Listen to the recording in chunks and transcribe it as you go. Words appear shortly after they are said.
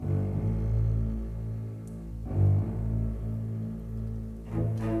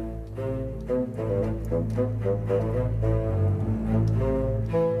Welcome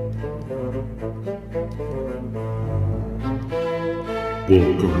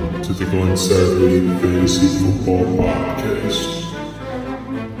to the Glenn Sadley Fantasy Football Podcast.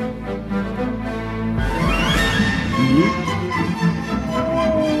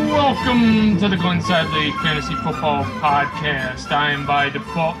 Welcome to the Glenn Sadley Fantasy Football Podcast. I am by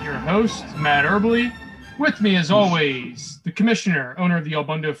default your host, Matt Erbley. With me, as always, the commissioner, owner of the El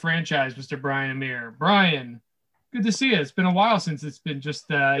Bundo franchise, Mr. Brian Amir. Brian, good to see you. It's been a while since it's been just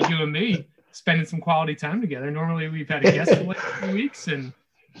you and me spending some quality time together. Normally, we've had a guest for like 2 weeks, and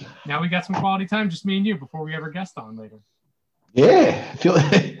now we got some quality time, just me and you, before we ever guest on later. Yeah,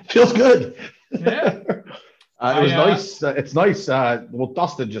 feels good. Yeah. It was nice. It's nice. Well,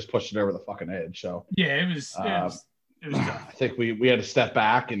 Dustin just pushed it over the fucking edge. So yeah, it was tough. I think we had to step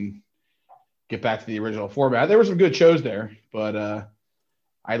back and get back to the original format. There were some good shows there, but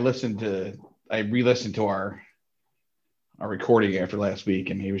I re-listened to our recording after last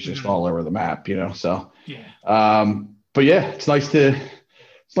week, and he was just all over the map, So yeah. But yeah, it's nice to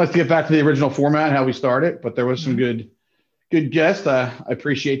get back to the original format, how we started. But there was some good guests. I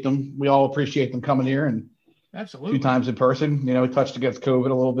appreciate them. We all appreciate them coming here and. Absolutely. 2 times in person. We touched against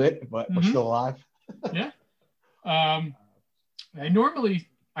COVID a little bit, but we're still alive. Yeah. I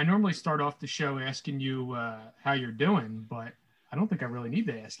normally start off the show asking you how you're doing, but I don't think I really need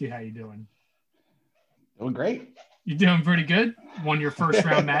to ask you how you're doing. Doing great. You're doing pretty good. Won your first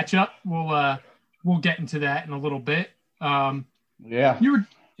round matchup. We'll get into that in a little bit. Yeah. You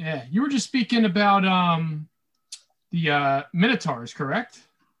were just speaking about the Minotaurs, correct?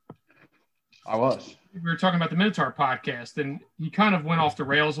 I was. We were talking about the Minotaur podcast, and he kind of went off the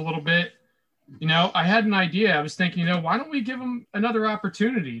rails a little bit. I had an idea. I was thinking, why don't we give him another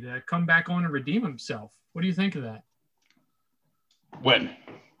opportunity to come back on and redeem himself? What do you think of that? When?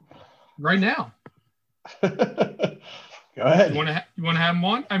 Right now. Go ahead. You want to have him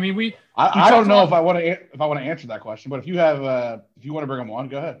on? I mean, I don't know if I want to answer that question, but if you want to bring him on,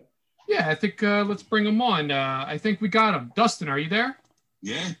 go ahead. Yeah, I think let's bring him on. I think we got him. Dustin, are you there?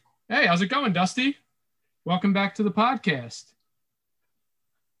 Yeah. Hey, how's it going, Dusty? Welcome back to the podcast.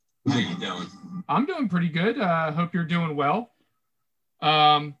 How you doing? I'm doing pretty good. Hope you're doing well.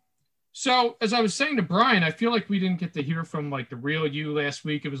 So as I was saying to Brian, I feel like we didn't get to hear from like the real you last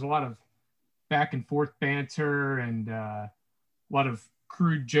week. It was a lot of back and forth banter and a lot of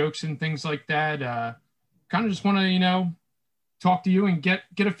crude jokes and things like that. Kind of just want to, talk to you and get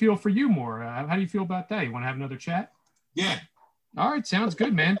a feel for you more. How do you feel about that? You want to have another chat? Yeah. All right. Sounds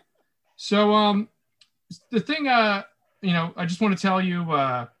good, man. So, the thing, I just want to tell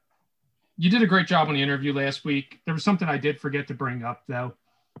you, you did a great job on the interview last week. There was something I did forget to bring up, though.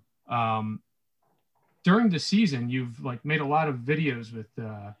 During the season, you've made a lot of videos with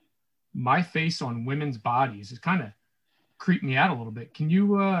my face on women's bodies. It kind of creeped me out a little bit. Can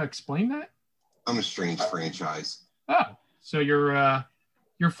you explain that? I'm a strange franchise. Oh, so you're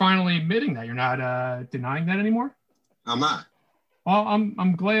finally admitting that. You're not denying that anymore? I'm not. Well,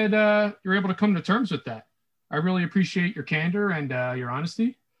 I'm glad you're able to come to terms with that. I really appreciate your candor and your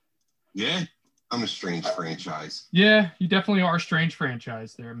honesty. Yeah, I'm a strange franchise. Yeah, you definitely are a strange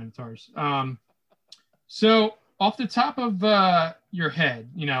franchise there, Minotaurs. So off the top of your head,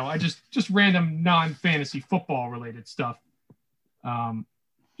 I just random non-fantasy football related stuff.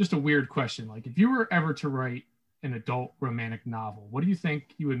 Just a weird question. Like, if you were ever to write an adult romantic novel, what do you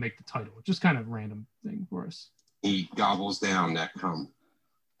think you would make the title? Just kind of random thing for us. He gobbles down that cum.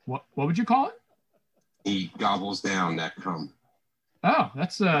 What would you call it? He gobbles down that cum. Oh,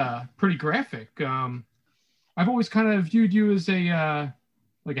 that's pretty graphic. I've always kind of viewed you as a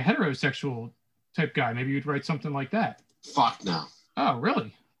heterosexual type guy. Maybe you'd write something like that. Fuck no. Oh,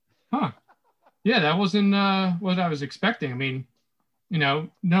 really? Huh. Yeah, that wasn't what I was expecting. I mean, no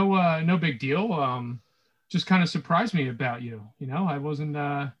big deal. Just kind of surprised me about you. I wasn't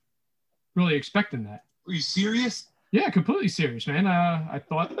really expecting that. Are you serious? Yeah, completely serious, man. I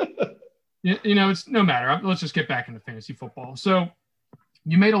thought, it's no matter. Let's just get back into fantasy football. So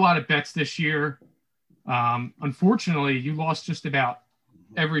you made a lot of bets this year. Unfortunately, you lost just about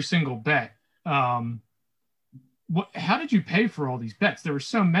every single bet. How did you pay for all these bets? There were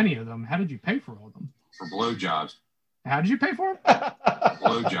so many of them. How did you pay for all of them? For blowjobs. How did you pay for them?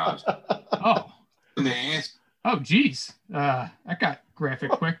 Blowjobs. Oh. In the ass. Oh, geez. That got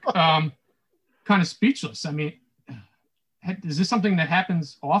graphic quick. Kind of speechless. I mean, is this something that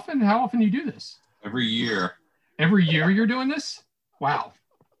happens often? How often do you do this? Every year. Every year you're doing this? Wow.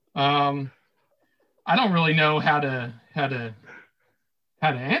 I don't really know how to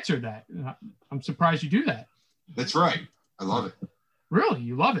answer that. I'm surprised you do that. That's right. I love it. Really?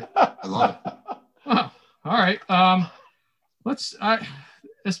 You love it? I love it. Oh, all right.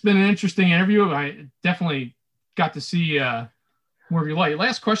 It's been an interesting interview. I definitely got to see more of your light.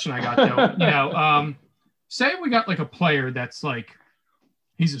 Last question I got though, say we got like a player that's like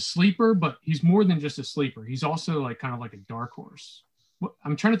he's a sleeper, but he's more than just a sleeper. He's also like kind of like a dark horse.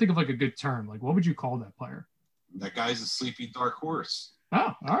 I'm trying to think of like a good term. Like, what would you call that player? That guy's a sleepy dark horse.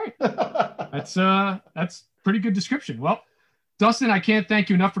 Oh, all right. That's pretty good description. Well, Dustin, I can't thank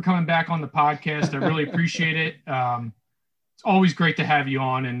you enough for coming back on the podcast. I really appreciate it. It's always great to have you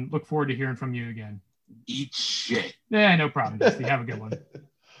on, and look forward to hearing from you again. Eat shit. Yeah, no problem, Dusty. Have a good one.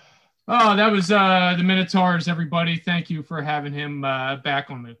 Oh, that was the Minotaurs, everybody. Thank you for having him back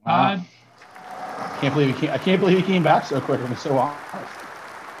on the pod. Wow. I can't believe he came back so quick. I'm so honest.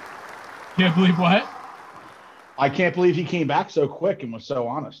 Can't believe what? I can't believe he came back so quick and was so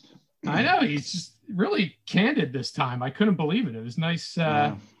honest. I know, he's just really candid this time. I couldn't believe it. It was nice,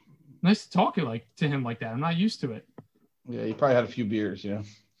 nice to talk to him like that. I'm not used to it. Yeah, he probably had a few beers, Yeah,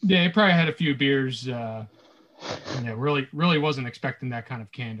 he probably had a few beers. Really wasn't expecting that kind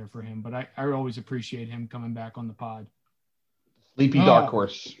of candor for him, but I always appreciate him coming back on the pod. Sleepy dark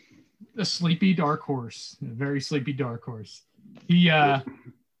horse. A sleepy dark horse, a very sleepy dark horse. He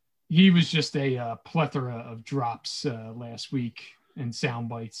was just a plethora of drops last week and sound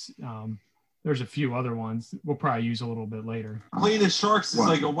bites. There's a few other ones we'll probably use a little bit later. Playing the Sharks is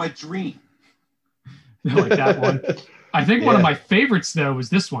like a wet dream. Like that one. I think one of my favorites though was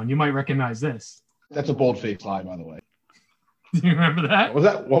this one. You might recognize this. That's a bold-faced lie, by the way. Do you remember that?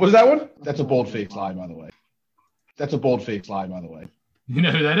 What was that one? That's a bold-faced lie, by the way. That's a bold-faced lie, by the way. You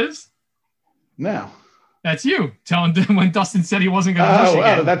know who that is? No. That's you telling them when Dustin said he wasn't going to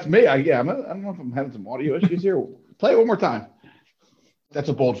again. Oh, that's me. I don't know if I'm having some audio issues here. Play it one more time. That's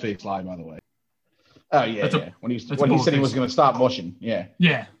a bold-faced lie, by the way. Oh yeah, when he said he was going to stop mushing, yeah,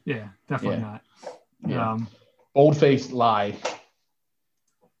 definitely not. Yeah. Bold-faced lie.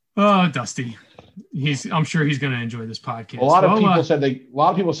 Oh, Dusty, I'm sure he's going to enjoy this podcast. A lot of people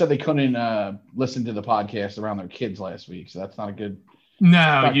said they couldn't listen to the podcast around their kids last week, so that's not a good.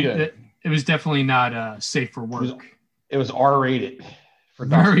 No, it was definitely not safe for work. It was R-rated.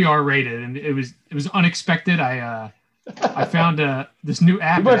 Very R-rated, and it was unexpected. I found this new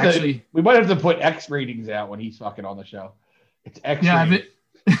app. We might have to put X ratings out when he's fucking on the show. It's X. Yeah,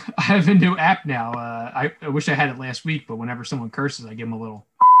 I have a new app now. I wish I had it last week, but whenever someone curses, I give him a little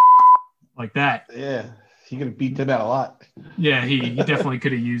like that. Yeah, he could have beat them out a lot. Yeah, he definitely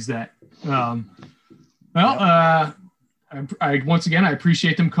could have used that. I once again, I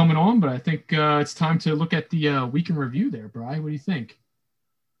appreciate them coming on, but I think it's time to look at the week in review there, Bri. What do you think?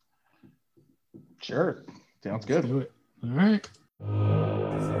 Sure. Sounds good. Let's do it. All right.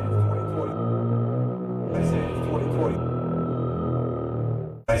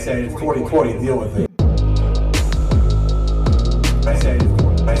 I say it's 40-40, deal with it. I say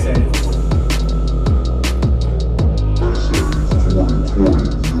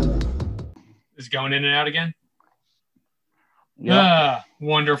Is it going in and out again? Yeah.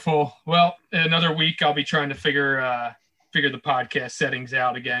 Wonderful. Well, another week I'll be trying to figure the podcast settings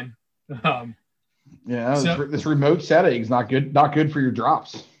out again. This remote setting is not good for your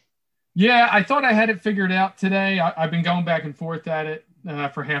drops. Yeah, I thought I had it figured out today. I've been going back and forth at it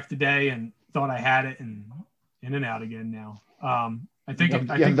for half the day and thought I had it and in and out again now. I think the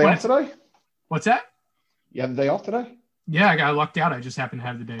day off today? What's that? You have the day off today? Yeah, I got lucked out. I just happened to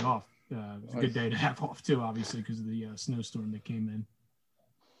have the day off. It was a good day to have off too, obviously, because of the snowstorm that came in.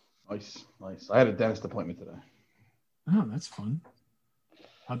 Nice. I had a dentist appointment today. Oh, that's fun.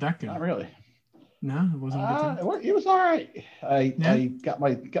 How'd that go? Not really. No, it wasn't. It was all right. I got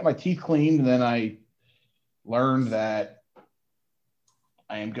my teeth cleaned, and then I learned that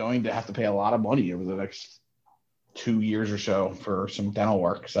I am going to have to pay a lot of money over the next 2 years or so for some dental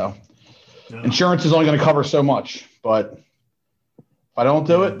work. So insurance is only going to cover so much, but if I don't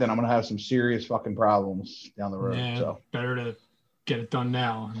do it, then I'm going to have some serious fucking problems down the road. Yeah, so better to get it done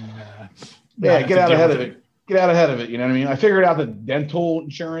now. Get out ahead of it. Get out ahead of it. You know what I mean? I figured out that dental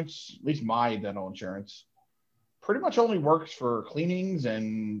insurance, at least my dental insurance, pretty much only works for cleanings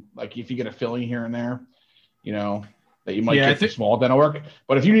and like if you get a filling here and there, you know, that you might get for small dental work.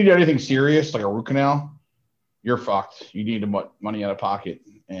 But if you need anything serious, like a root canal, you're fucked. You need money out of pocket.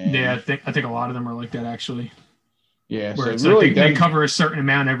 And I think a lot of them are like that actually. Yeah, where so it's really like they cover a certain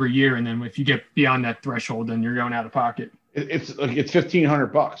amount every year, and then if you get beyond that threshold, then you're going out of pocket. It's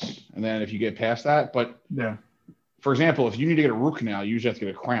 $1,500, and then if you get past that, but yeah, for example, if you need to get a root canal, you usually have to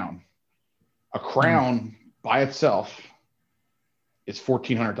get a crown. A crown by itself is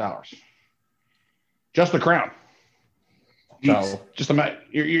 $1,400. Just the crown. So just imagine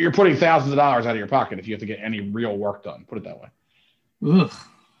you're putting thousands of dollars out of your pocket if you have to get any real work done. Put it that way. Ugh.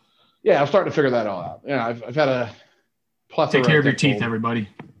 Yeah, I'm starting to figure that all out. I've had a plethora. Take care of your dental, teeth, everybody.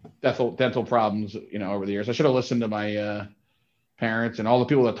 dental problems, over the years. I should have listened to my parents and all the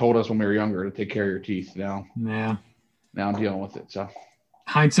people that told us when we were younger to take care of your teeth. Now I'm dealing with it. So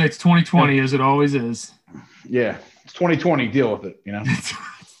hindsight's 2020, as it always is. Yeah, it's 2020. Deal with it.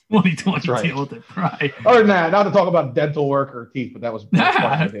 2020. Right. Deal with it. Right. Other than that, not to talk about dental work or teeth, but that was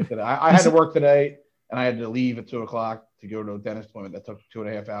today. I had to work today, and I had to leave at 2:00 to go to a dentist appointment that took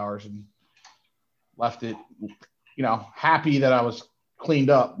 2.5 hours, and left it. Happy that I was cleaned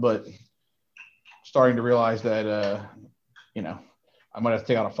up, but starting to realize that I might have to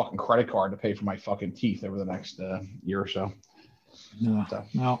take out a fucking credit card to pay for my fucking teeth over the next year or so.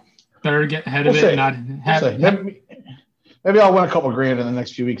 No, better get ahead of it and not have. Maybe I'll win a couple grand in the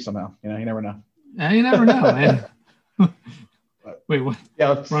next few weeks somehow. You never know. You never know, man. Wait, what?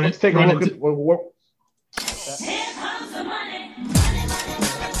 Yeah, let's take a look at what. Here comes the money.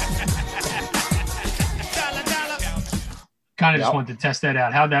 Kind of just wanted to test that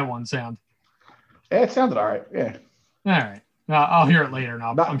out. How'd that one sound? Yeah, it sounded all right. Yeah. All right. I'll hear it later, and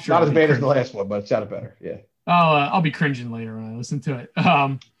I'm sure not I'll as be bad as the last one, but it sounded better. Yeah. I'll be cringing later when I listen to it.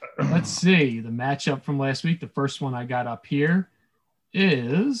 Let's see the matchup from last week. The first one I got up here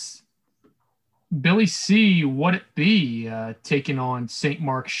is Billy C. What it be taking on St.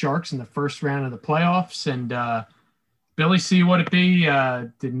 Mark's Sharks in the first round of the playoffs, and Billy C. What it be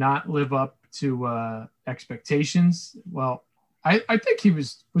did not live up to expectations. Well, I think he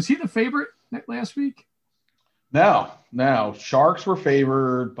was he the favorite last week? No. Sharks were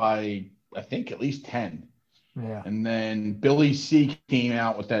favored by I think at least 10. Yeah. And then Billy C came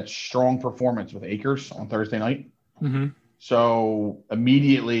out with that strong performance with Akers on Thursday night. Mm-hmm. So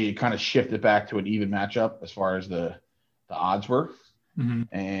immediately it kind of shifted back to an even matchup as far as the odds were. Mm-hmm.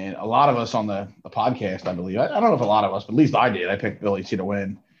 And a lot of us on the podcast, I believe, I don't know if a lot of us, but at least I did. I picked Billy C to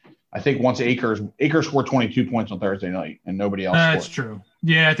win. I think once Akers scored 22 points on Thursday night and nobody else scored. That's true.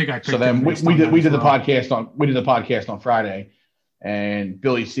 Yeah, I think I picked So then we did the podcast on Friday. And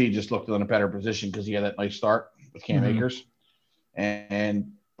Billy C just looked in a better position because he had that nice start with Cam Akers.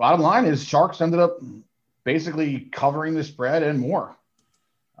 And bottom line is Sharks ended up basically covering the spread and more,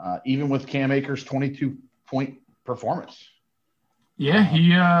 even with Cam Akers' 22-point performance. Yeah,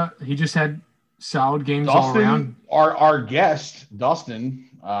 he just had solid games all around. Our guest, Dustin,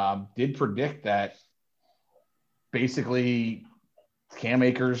 did predict that basically Cam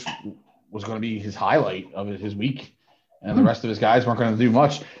Akers was going to be his highlight of his week. And the rest of his guys weren't going to do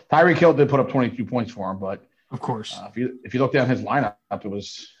much. Tyreek Hill did put up 22 points for him, but of course, if you look down his lineup, it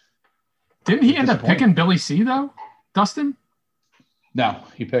was. Didn't he end up picking Billy C though, Dustin? No,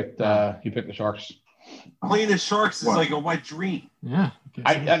 he picked the Sharks. Playing the Sharks is like a wet dream. Yeah,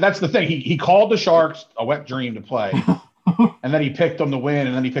 that's the thing. He called the Sharks a wet dream to play, and then he picked them to win,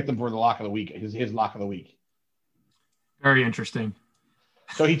 and then he picked them for the lock of the week. His lock of the week. Very interesting.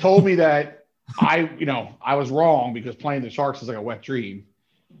 So he told me that. I was wrong because playing the Sharks is like a wet dream.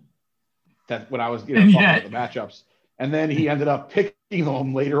 That's when I was talking about the matchups. And then he ended up picking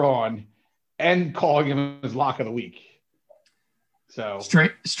them later on and calling him his lock of the week. So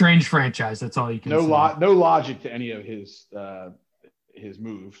strange franchise. That's all you can say. No logic to any of his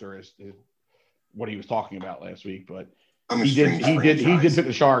moves or his what he was talking about last week. But he did pick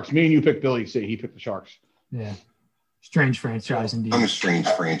the Sharks. Me and you picked Billy C. He picked the Sharks. Yeah. Strange franchise indeed. I'm a strange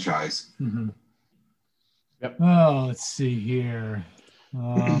franchise. Mm-hmm. Yep. Oh, let's see here.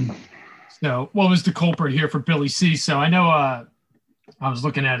 So what was the culprit here for Billy C? So I know I was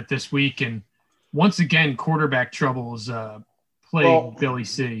looking at it this week, and once again, quarterback troubles plagued Billy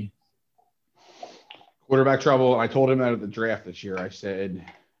C. Quarterback trouble. I told him that at the draft this year. I said,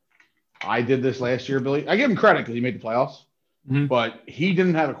 I did this last year, Billy. I give him credit because he made the playoffs, but he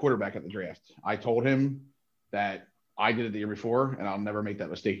didn't have a quarterback at the draft. I told him that I did it the year before, and I'll never make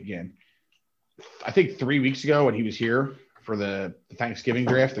that mistake again. I think 3 weeks ago when he was here for the Thanksgiving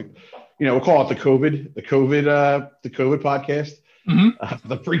draft, we'll call it the COVID podcast,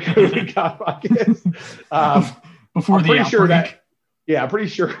 the pre-COVID podcast. Before the outbreak. I'm pretty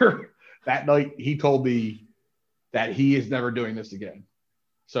sure that night he told me that he is never doing this again.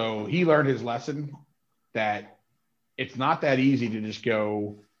 So he learned his lesson that it's not that easy to just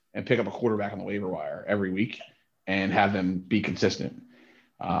go and pick up a quarterback on the waiver wire every week and have them be consistent.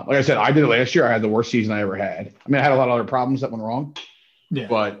 Like I said, I did it last year. I had the worst season I ever had. I mean, I had a lot of other problems that went wrong. Yeah.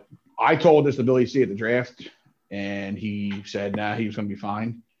 But I told this to Billy C at the draft, and he said, he was going to be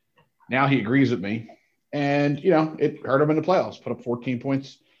fine. Now he agrees with me. And, it hurt him in the playoffs. Put up 14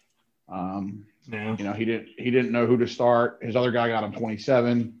 points. Yeah. He didn't know who to start. His other guy got him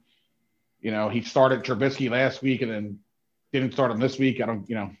 27. He started Trubisky last week and then didn't start him this week.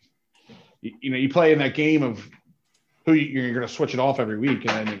 You play in that game of who you're going to switch it off every week,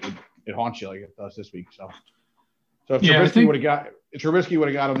 and then it haunts you like it does this week. So if Trubisky would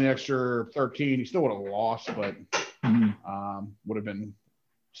have got him the extra 13, he still would have lost, but would have been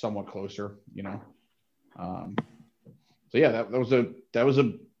somewhat closer. So yeah, that was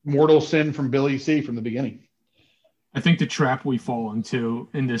a mortal sin from Billy C from the beginning. I think the trap we fall into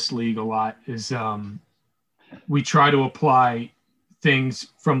in this league a lot is we try to apply things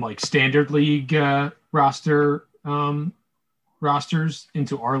from like standard league rosters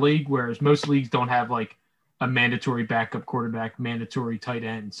into our league, whereas most leagues don't have like a mandatory backup quarterback, mandatory tight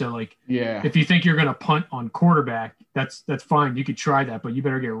end. So like, if you think you're going to punt on quarterback, that's fine. You could try that, but you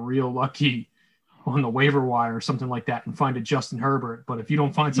better get real lucky on the waiver wire or something like that and find a Justin Herbert. But if you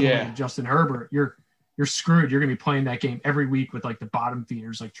don't find someone like Justin Herbert, you're screwed. You're going to be playing that game every week with like the bottom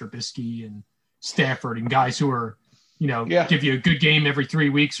feeders like Trubisky and Stafford and guys who are, give you a good game every 3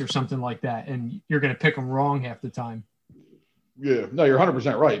 weeks or something like that. And you're going to pick them wrong half the time. Yeah, no, you're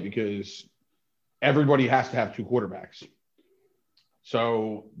 100% right, because everybody has to have two quarterbacks.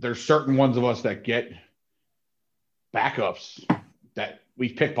 So there's certain ones of us that get backups that we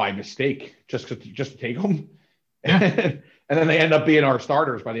pick by mistake just to take them. Yeah. And then they end up being our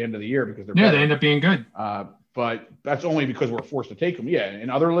starters by the end of the year because they're better. They end up being good. But that's only because we're forced to take them. Yeah, in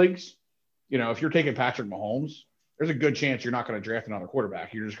other leagues, if you're taking Patrick Mahomes, there's a good chance you're not going to draft another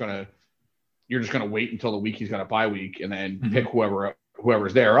quarterback. You're just going to wait until the week he's got a bye week and then pick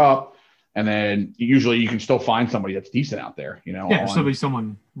whoever's there up. And then usually you can still find somebody that's decent out there. Still be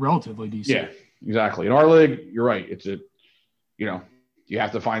someone relatively decent. Yeah, exactly. In our league, you're right. It's you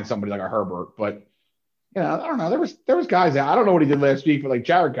have to find somebody like a Herbert, but. I don't know. There was guys out. I don't know what he did last week, but like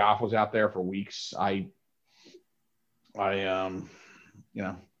Jared Goff was out there for weeks. I thought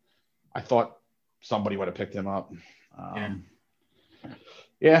somebody would have picked him up.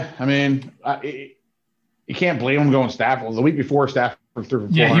 You can't blame him going Stafford. The week before, Stafford threw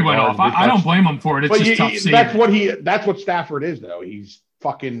for 400 he went off. I don't blame him for it. It's just tough seeing. That's what Stafford is, though. He's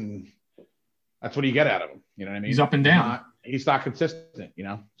fucking. That's what you get out of him. You know what I mean? He's up and down. He's not consistent.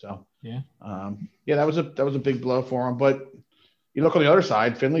 So. Yeah. That was a big blow for him. But you look on the other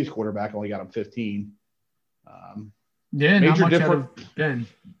side, Finley's quarterback only got him 15. Major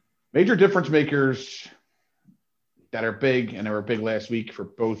difference makers that are big, and they were big last week for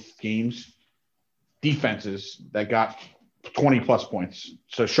both games. Defenses that got 20 plus points.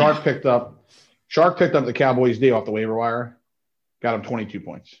 So Shark picked up the Cowboys D off the waiver wire, got him 22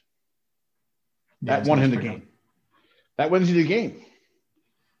 points. That won him the game. That wins you the game.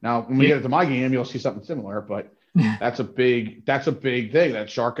 Now, when we get to my game, you'll see something similar, but that's a big thing. That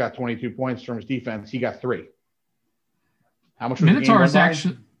Shark got 22 points from his defense. He got 3. How much was Minotaur's the game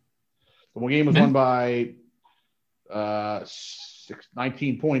actually the game was won by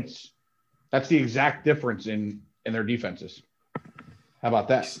 19 points. That's the exact difference in their defenses. How about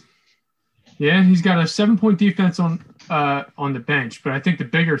that? Yeah, he's got a 7-point defense on the bench, but I think the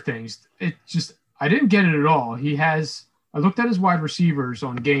bigger things, I didn't get it at all. I looked at his wide receivers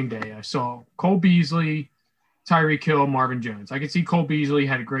on game day. I saw Cole Beasley, Tyreek Hill, Marvin Jones. I could see Cole Beasley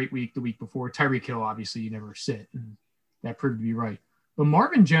had a great week the week before. Tyreek Hill, obviously, you never sit, and that proved to be right. But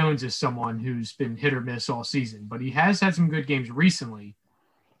Marvin Jones is someone who's been hit or miss all season, but he has had some good games recently.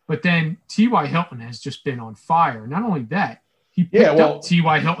 But then T.Y. Hilton has just been on fire. Not only that, he picked up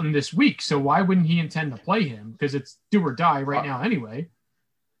T.Y. Hilton this week, so why wouldn't he intend to play him? Because it's do or die right now anyway.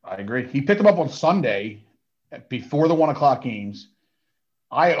 I agree. He picked him up on Sunday before the 1:00 games.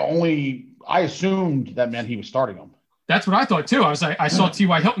 I assumed that meant he was starting him. That's what I thought too. I was like, I saw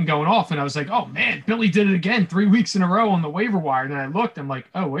T.Y. Hilton going off, and I was like, oh man, Billy did it again 3 weeks in a row on the waiver wire. And then I looked, I'm like,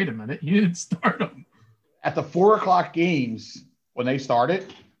 oh, wait a minute, he didn't start him. At the 4:00 games when they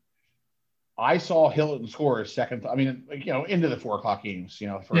started, I saw Hilton score his second. I mean, into the 4:00 games,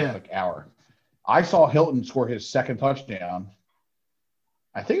 the first hour. I saw Hilton score his second touchdown.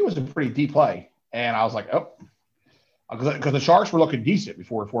 I think it was a pretty deep play. And I was like, oh, because the Sharks were looking decent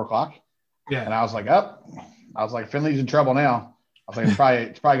before 4:00. Yeah. And I was like, Finley's in trouble now. I was like,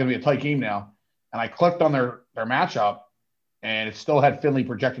 it's probably going to be a tight game now. And I clicked on their matchup, and it still had Finley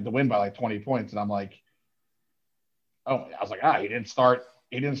projected to win by like 20 points. And I'm like, he didn't start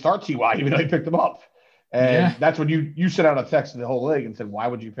T.Y. even though he picked him up. And that's when you sent out a text to the whole league and said, why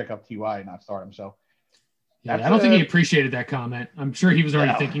would you pick up T.Y. and not start him? So. Yeah, I don't think he appreciated that comment. I'm sure he was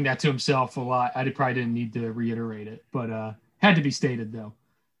already thinking that to himself a lot. I probably didn't need to reiterate it, but had to be stated though.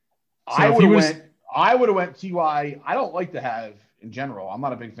 So I would have went T.Y. I don't like to have, in general, I'm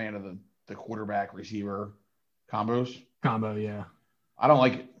not a big fan of the quarterback receiver combos. Combo, yeah. I don't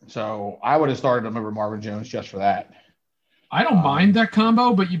like it. So I would have started him over Marvin Jones just for that. I don't mind that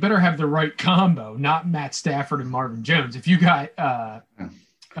combo, but you better have the right combo, not Matt Stafford and Marvin Jones. If you got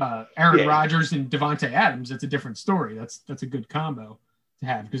Aaron Rodgers and Devontae Adams, that's a different story. That's a good combo to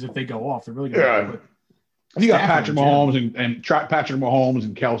have because if they go off, they're really good. Yeah. If you got Patrick Mahomes and Patrick Mahomes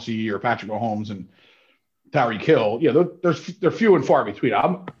and Kelsey or Patrick Mahomes and Tyreek Hill, they're few and far between.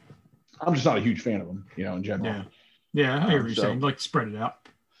 I'm just not a huge fan of them, in general. Yeah, I hear what you're saying. Like to spread it out.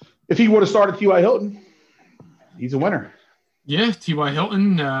 If he would have started T.Y. Hilton, he's a winner. Yeah, T.Y.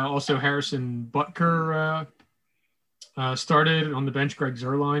 Hilton, also Harrison Butker started on the bench. Greg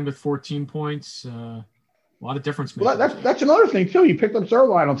Zuerlein with 14 points. A lot of difference. Well, that's another thing too. He picked up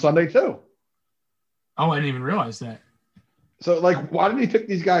Zuerlein on Sunday too. Oh, I didn't even realize that. So, why did he pick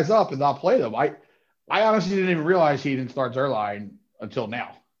these guys up and not play them? I honestly didn't even realize he didn't start Zuerlein until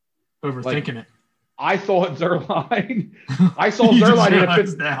now. Overthinking it. I thought Zuerlein. I saw Zuerlein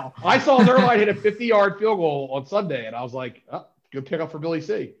hit a 50-yard field goal on Sunday, and I was like, "Oh, good pickup for Billy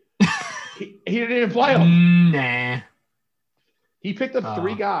C." he didn't even play him. Nah. He picked up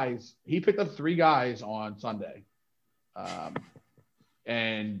three guys. He picked up three guys on Sunday,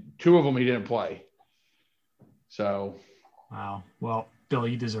 and two of them he didn't play. So, wow. Well,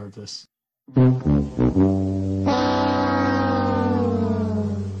 Billy, you deserve this.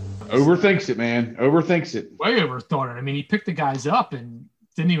 Overthinks it, man. Overthinks it. Way overthought it. I mean, he picked the guys up and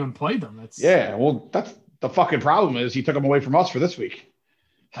didn't even play them. That's that's the fucking problem is he took them away from us for this week.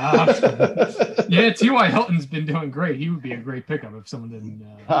 T.Y. Hilton's been doing great. He would be a great pickup if someone didn't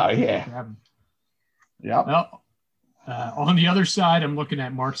grab him. Yeah. Well, on the other side, I'm looking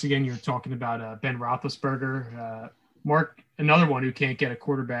at Mark's again. You're talking about Ben Roethlisberger. Mark, another one who can't get a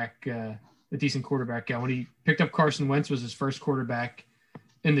quarterback, a decent quarterback going. He picked up Carson Wentz, was his first quarterback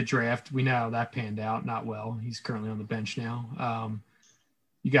in the draft. We know how that panned out. Not well. He's currently on the bench now.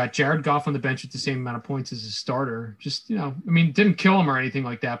 You got Jared Goff on the bench with the same amount of points as his starter. Just, didn't kill him or anything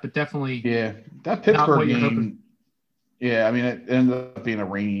like that, but definitely. Yeah, that Pittsburgh game. Yeah, it ended up being a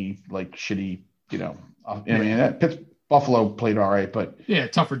rainy, shitty, Buffalo played all right, but. Yeah,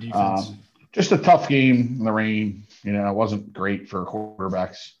 tougher defense. Just a tough game in the rain. It wasn't great for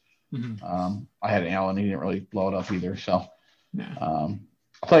quarterbacks. Mm-hmm. I had Allen. He didn't really blow it up either. So, yeah. I'll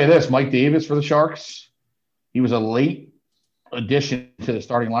tell you this, Mike Davis for the Sharks, he was a late addition to the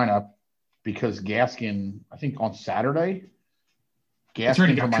starting lineup because Gaskin, I think on Saturday,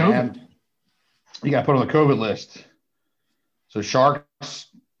 Gaskin from Miami, he got put on the COVID list. So Sharks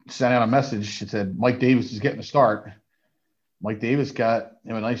sent out a message that said Mike Davis is getting a start. Mike Davis got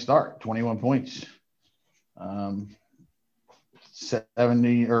him a nice start, 21 points,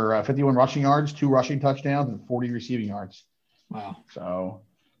 70 or 51 rushing yards, 2 rushing touchdowns, and 40 receiving yards. Wow. So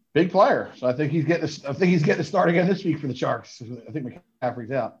big player. So I think he's getting a start again this week for the Sharks. I think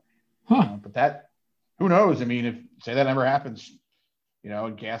McCaffrey's out. But that, who knows? If say that never happens,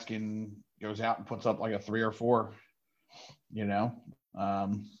 and Gaskin goes out and puts up like a 3 or 4,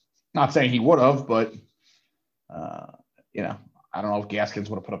 not saying he would have, but I don't know if Gaskins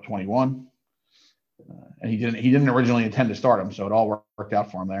would have put up 21. And he didn't originally intend to start him, so it all worked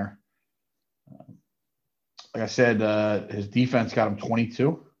out for him there. Like I said, his defense got him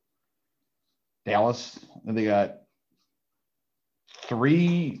 22. Dallas, and they got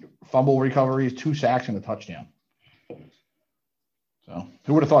 3 fumble recoveries, 2 sacks, and a touchdown. So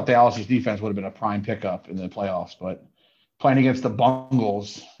who would have thought Dallas's defense would have been a prime pickup in the playoffs? But playing against the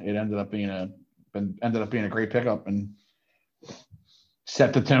Bungles, it ended up being a great pickup and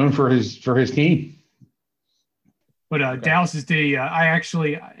set the tone for his team. But Dallas is I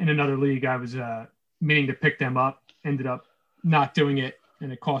actually, in another league, I was meaning to pick them up, ended up not doing it,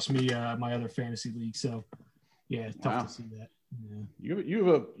 and it cost me my other fantasy league. So, yeah, it's tough to see that. Yeah.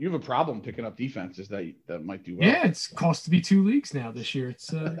 You have a problem picking up defenses that might do well. Yeah, it's cost to be 2 leagues now this year.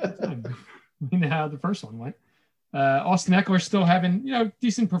 It's we know how the first one went. Austin Eckler still having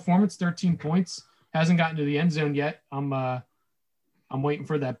decent performance, 13 points, hasn't gotten to the end zone yet. I'm waiting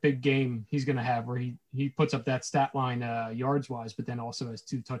for that big game he's going to have where he puts up that stat line yards wise, but then also has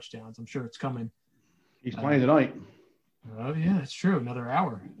 2 touchdowns. I'm sure it's coming. He's playing tonight. Oh yeah, it's true. Another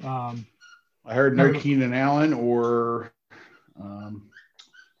hour. I heard no Keenan Allen or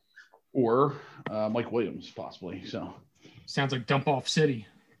Mike Williams possibly. So sounds like dump off city.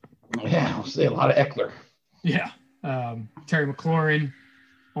 Yeah, I'll say a lot of Eckler. Yeah. Terry McLaurin,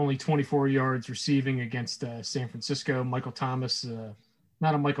 only 24 yards receiving against San Francisco. Michael Thomas,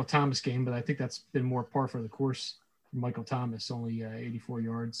 not a Michael Thomas game, but I think that's been more par for the course for Michael Thomas, only 84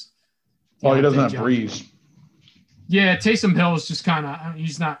 yards. Oh, he doesn't have Breeze. Yeah, Taysom Hill is just kind of –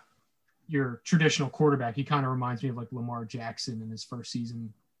 he's not your traditional quarterback. He kind of reminds me of like Lamar Jackson in his first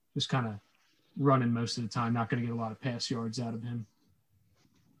season, just kind of running most of the time. Not going to get a lot of pass yards out of him.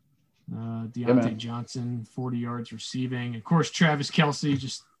 Deontay Johnson, 40 yards receiving. Of course, Travis Kelce,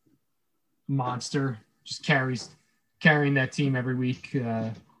 just monster, just carrying that team every week.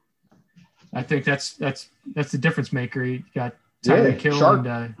 I think that's the difference maker. You got Tyreek Hill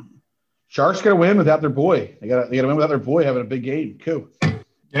and Sharks gonna win without their boy. They gotta win without their boy having a big game. Cool.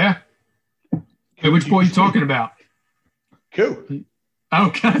 Yeah. Hey, which boy are you talking about? Koo.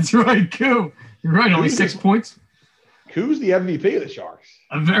 Oh, that's right, Koo. You're right. Only 6 points. Koo's the MVP of the Sharks.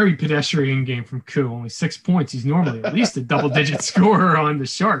 A very pedestrian game from Koo. Only 6 points. He's normally at least a double-digit scorer on the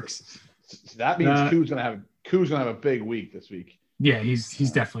Sharks. So that means Koo's gonna have a big week this week. Yeah,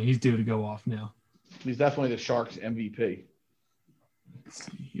 he's due to go off now. He's definitely the Sharks MVP. Let's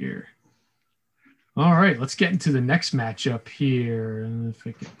see here. All right, let's get into the next matchup here. And if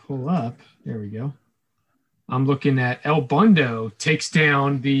I can pull up, there we go. I'm looking at El Bundo takes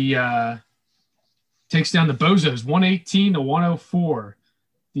down the Bozos 118-104.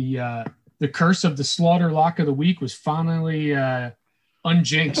 The curse of the slaughter lock of the week was finally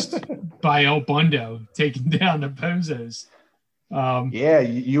unjinxed by El Bundo taking down the Bozos.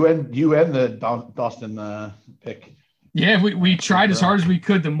 You end the Dustin pick. Yeah, we tried as hard as we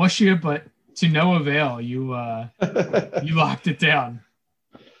could to mush you, but to no avail. You locked it down.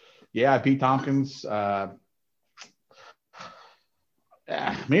 Yeah, I beat Tompkins. Me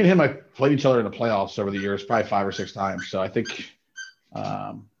and him, I played each other in the playoffs over the years, probably 5 or 6 times. So I think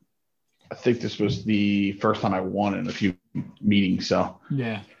this was the first time I won in a few meetings. So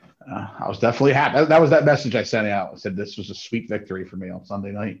yeah, I was definitely happy. That was that message I sent out. I said this was a sweet victory for me on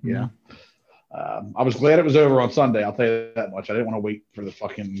Sunday night. Mm-hmm. Yeah. I was glad it was over on Sunday. I'll tell you that much. I didn't want to wait for the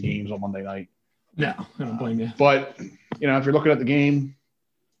fucking games on Monday night. No, I don't blame you. But, if you're looking at the game,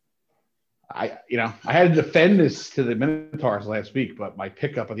 I had to defend this to the Minotaurs last week, but my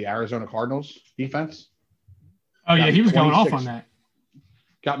pickup of the Arizona Cardinals defense. Oh, yeah, he was going off on that.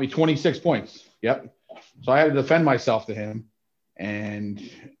 Got me 26 points. Yep. So I had to defend myself to him. And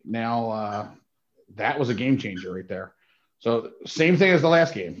now that was a game changer right there. So same thing as the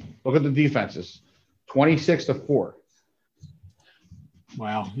last game. Look at the defenses, 26-4.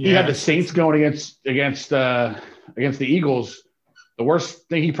 Wow. Yeah. He had the Saints going against the Eagles. The worst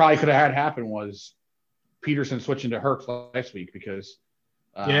thing he probably could have had happen was Peterson switching to Hurts last week because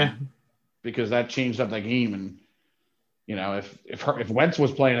that changed up that game. And if Wentz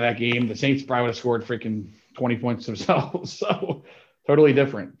was playing in that game, the Saints probably would have scored freaking 20 points themselves. So totally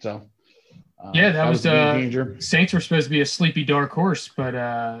different. So. That was the Saints were supposed to be a sleepy dark horse, but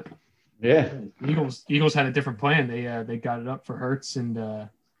Eagles had a different plan. They got it up for Hurts and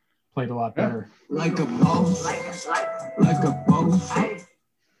played a lot better. Like a boss.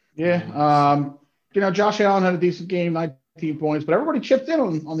 Yeah. Josh Allen had a decent game, 19 points, but everybody chipped in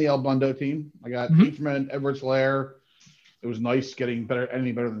on the El Bundo team. I got 8 from Edwards-Helaire. It was nice getting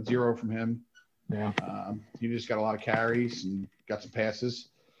anything better than 0 from him. Yeah. He just got a lot of carries and got some passes.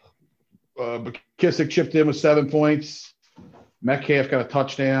 McKissick chipped in with 7 points. Metcalf got a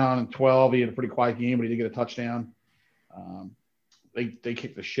touchdown and 12. He had a pretty quiet game, but he did get a touchdown. They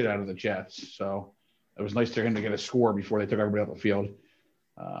kicked the shit out of the Jets, so it was nice for him to get a score before they took everybody off the field.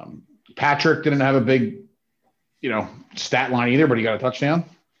 Patrick didn't have a big, stat line either, but he got a touchdown.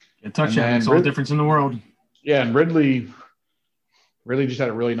 A touchdown makes all the difference in the world. Yeah, and Ridley just had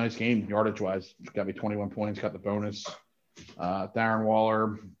a really nice game yardage-wise. Got me 21 points, got the bonus. Darren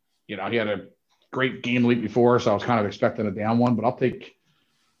Waller, he had a great game the week before, so I was kind of expecting a down one, but I'll take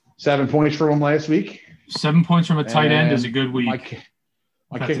 7 points from him last week. 7 points from a tight end is a good week.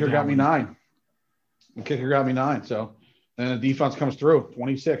 My kicker got me 9. The kicker got me 9. So then the defense comes through,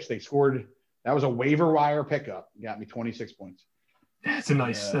 26. They scored. That was a waiver wire pickup. Got me 26 points. That's a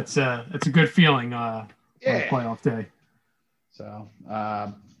nice. That's a good feeling on a playoff day. So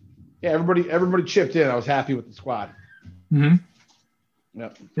everybody chipped in. I was happy with the squad. Mm-hmm.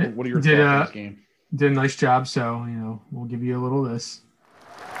 Yep. What are your thoughts on this game? Did a nice job. So we'll give you a little of this.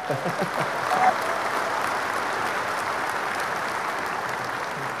 Thank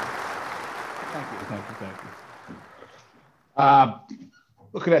you.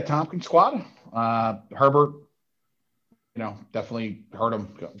 Looking at Tompkins' squad, Herbert, definitely hurt him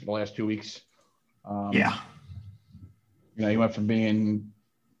the last 2 weeks. He went from being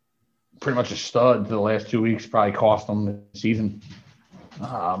pretty much a stud to the last 2 weeks, probably cost him the season.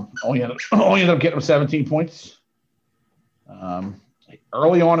 Only ended up getting him 17 points.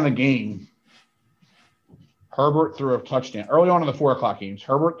 Early on in the game, Herbert threw a touchdown. Early on in the 4 o'clock games,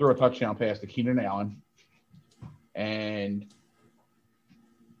 Herbert threw a touchdown pass to Keenan Allen. And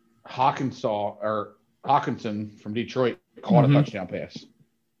Hawkinson from Detroit caught a touchdown pass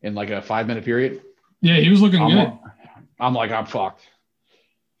in like a 5-minute period. Yeah, he was looking good. I'm fucked.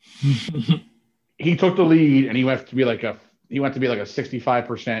 He took the lead and he went to be like a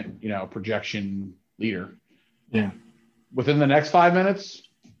 65%, projection leader. Yeah. Within the next 5 minutes,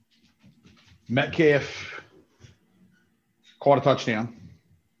 Metcalf caught a touchdown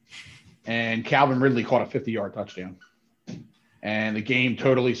and Calvin Ridley caught a 50-yard touchdown. And the game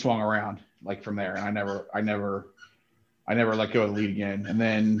totally swung around like from there. And I never let go of the lead again. And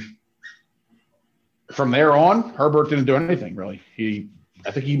then from there on, Herbert didn't do anything really. I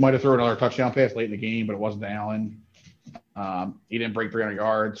think he might have thrown another touchdown pass late in the game, but it wasn't to Allen. He didn't break 300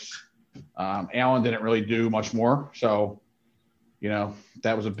 yards. Allen didn't really do much more. So,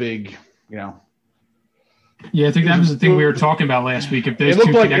 that was a big, Yeah, I think that was the thing we were talking about last week. If those it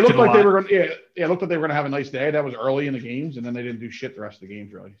looked two like connected they were going to, it looked like they were going to have a nice day. That was early in the games, and then they didn't do shit the rest of the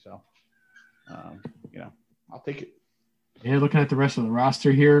games really. So, I'll take it. Yeah, looking at the rest of the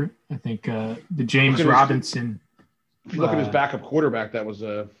roster here, I think the James Robinson. If you look at his backup quarterback, that was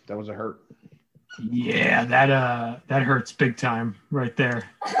a hurt. Yeah, that hurts big time right there.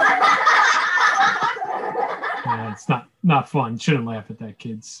 Yeah, it's not fun. Shouldn't laugh at that,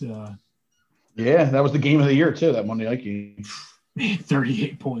 kids. Yeah, that was the game of the year too. That Monday night game. Man,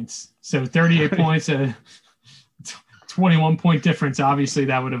 38 points. So 38 points, a 21-point difference. Obviously,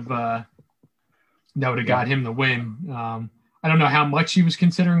 that would have got him the win. I don't know how much he was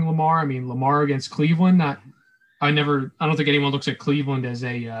considering Lamar. I mean, Lamar against Cleveland. I don't think anyone looks at Cleveland as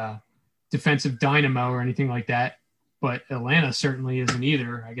a defensive dynamo or anything like that. But Atlanta certainly isn't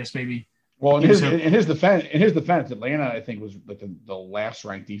either. I guess maybe. Well, in his defense, Atlanta I think was like the last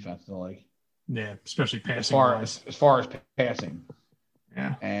ranked defense in the league. Yeah, especially passing. As far as passing.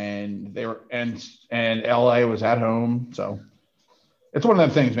 Yeah. And they were and LA was at home, so it's one of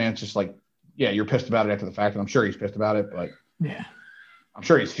them things, man. It's just like, yeah, you're pissed about it after the fact, and I'm sure he's pissed about it, but yeah, I'm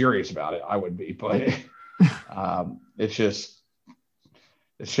sure he's furious about it. I would be, but it's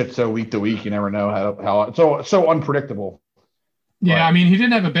shit's so week to week. You never know how it's so unpredictable. Yeah, but I mean, he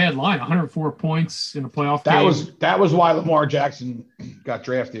didn't have a bad line. 104 points in a playoff game. That was why Lamar Jackson got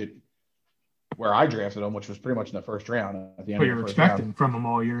drafted where I drafted him, which was pretty much in the first round. At the end what you're expecting from him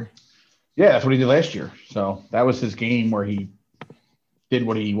all year. Yeah, that's what he did last year. So that was his game where he did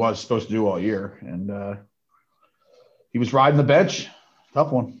what he was supposed to do all year, and he was riding the bench.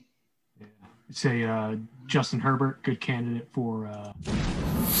 Tough one. Yeah. Say Justin Herbert, good candidate for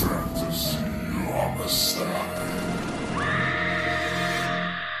Fantasy homicide.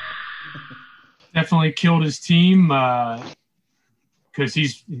 Definitely killed his team because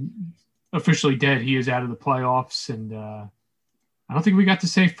he's officially dead. He is out of the playoffs, and I don't think we got to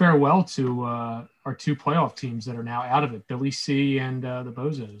say farewell to our two playoff teams that are now out of it, Billy C and the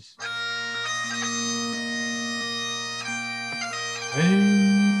Bozos.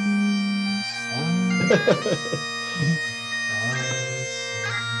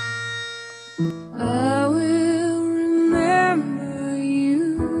 I will remember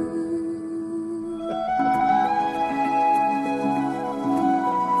you.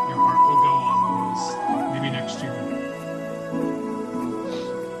 Your heart will go on, boys. Maybe next year.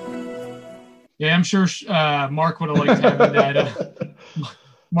 Yeah, I'm sure Mark would have liked having that.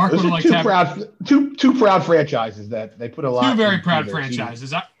 Mark would have liked having two proud franchises that they put a lot. Two very proud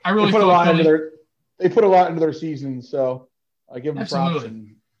franchises. I really they put a lot into their season, so I give them props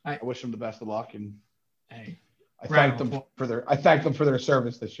and I wish them the best of luck. And hey, I thank them for their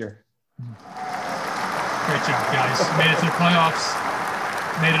service this year. Great job, guys. Made it to the playoffs.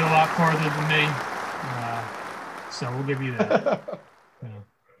 Made it a lot farther than me. So we'll give you that.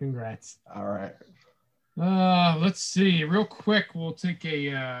 Congrats. All right. Let's see. Real quick, we'll take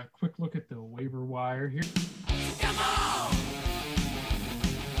a quick look at the waiver wire here. Come on!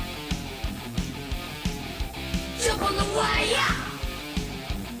 Jump on the wire!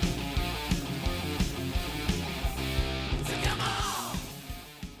 Come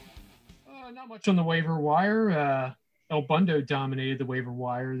on! Not much on the waiver wire. El Bundo dominated the waiver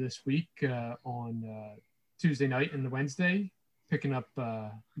wire this week on Tuesday night and the Wednesday, picking up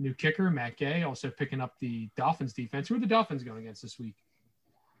new kicker Matt Gay, also picking up the Dolphins defense. Who are the Dolphins going against this week?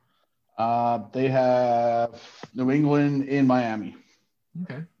 They have New England in Miami.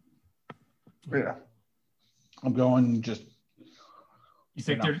 Okay. Yeah. I'm going just. You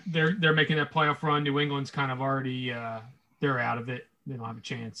think they're making that playoff run? New England's kind of already they're out of it. They don't have a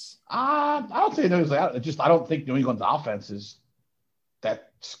chance. I don't say those out. I don't think New England's offense is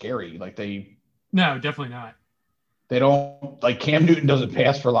that scary. No, definitely not. They don't Cam Newton doesn't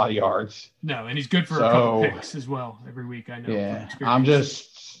pass for a lot of yards. No, and he's good for a couple picks as well every week. I know. Yeah,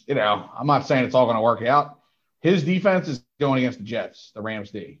 I'm not saying it's all going to work out. His defense is going against the Jets, the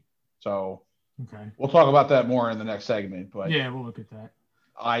Rams D. So Okay. we'll talk about that more in the next segment. But Yeah, we'll look at that.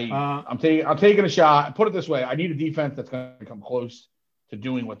 I'm taking a shot. Put it this way: I need a defense that's going to come close to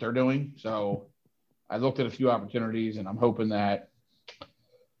doing what they're doing. So I looked at a few opportunities, and I'm hoping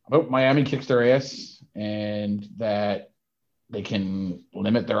Miami kicks their ass and that they can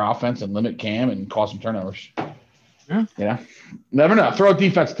limit their offense and limit Cam and cause some turnovers. Yeah. Never know. Throw a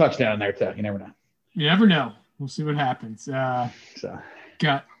defense touchdown in there too. You never know. You never know. We'll see what happens.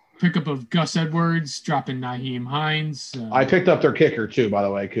 Got pickup of Gus Edwards, dropping Naheem Hines. I picked up their kicker too, by the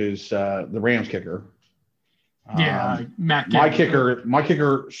way, because the Rams kicker. Matt. My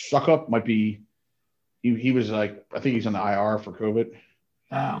kicker suck up might be. He was like, I think he's on the IR for COVID.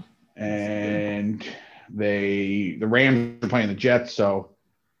 Oh. And the Rams are playing the Jets, so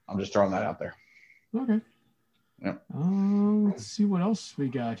I'm just throwing that out there. Okay. Yep. Let's see what else we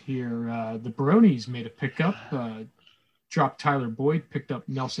got here. The Bronies made a pickup. Dropped Tyler Boyd, picked up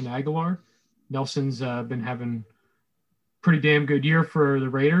Nelson Aguilar. Nelson's been having pretty damn good year for the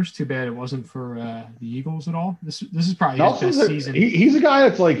Raiders. Too bad it wasn't for the Eagles at all. This is probably his best season. He's a guy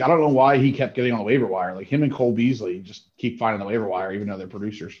that's like, I don't know why he kept getting on the waiver wire. Like him and Cole Beasley just keep finding the waiver wire, even though they're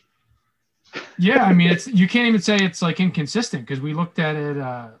producers. Yeah, I mean, you can't even say it's like inconsistent because we looked at it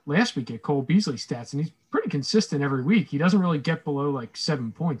last week at Cole Beasley stats, and he's pretty consistent every week. He doesn't really get below like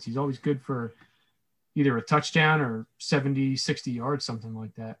 7 points. He's always good for either a touchdown or 70, 60 yards, something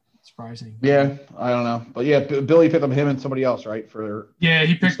like that. Surprising. Yeah, I don't know. But yeah, Billy picked up him and somebody else, right?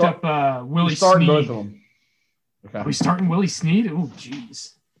 He picked up Willie starting Snead. both of them. Okay. Are we starting Willie Snead? Oh,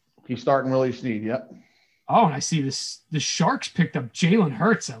 jeez. He's starting Willie Snead, yep. Oh, and I see the Sharks picked up Jalen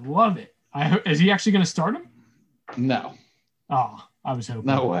Hurts. I love it. Is he actually going to start him? No. Oh, I was hoping.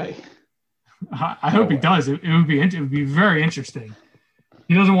 No way. I hope he does. It would be very interesting.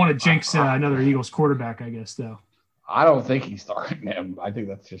 He doesn't want to jinx another Eagles quarterback, I guess, though. I don't think he's starting him. I think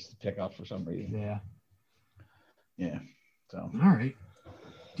that's just a pickup for some reason. Yeah. Yeah. So. All right.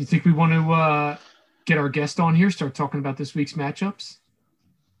 Do you think we want to get our guest on here? Start talking about this week's matchups.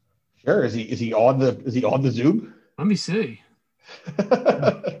 Sure. Is he on the Zoom? Let me see.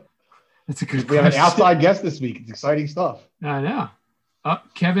 That's a good question. We have an outside guest this week. It's exciting stuff. I know.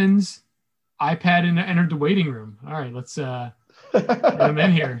 Kevin's iPad entered the waiting room. All right, let's get him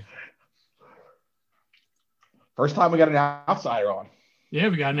in here. First time we got an outsider on. Yeah,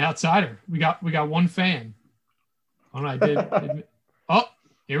 we got an outsider. We got one fan. Oh, I did. Oh,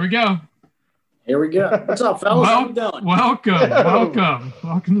 here we go. Here we go. What's up, fellas? How we doing? Welcome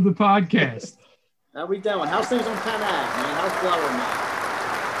to the podcast. How we doing? How's things on Penn Ave, man? How's Flower man?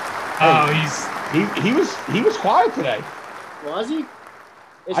 Oh, he was quiet today. Was he?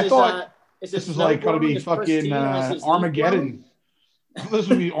 I thought this was like going to be fucking Armageddon. This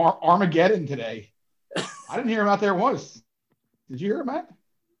would be Armageddon today. I didn't hear him out there once. Did you hear him, Matt?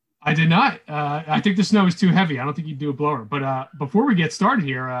 I did not. I think the snow is too heavy. I don't think he'd do a blower. But before we get started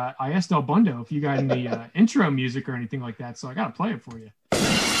here, I asked El Bundo if you got any intro music or anything like that, so I got to play it for you.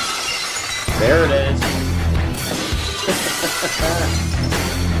 There it is.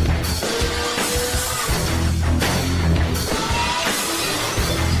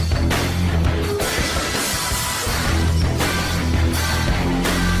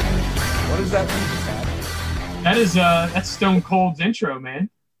 What does that mean, Matt? That's Stone Cold's intro, man.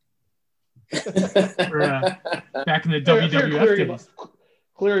 For, back in the WWF days.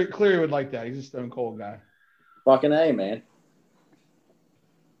 Cleary would like that. He's a Stone Cold guy. Fucking A, man.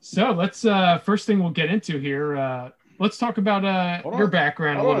 So let's first thing we'll get into here. Let's talk about your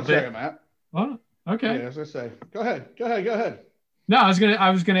background a little bit. Second, Matt. Well, okay. Yeah, as I say. Go ahead. No, I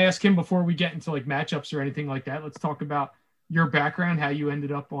was gonna ask him before we get into like matchups or anything like that. Let's talk about your background, how you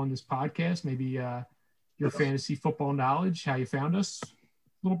ended up on this podcast, maybe your fantasy football knowledge, how you found us. A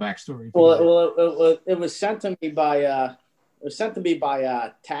little backstory. Well, it was sent to me by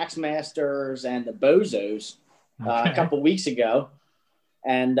Taxmasters and the Bozos a couple weeks ago,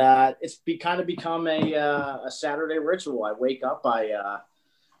 and it's kind of become a Saturday ritual. I wake up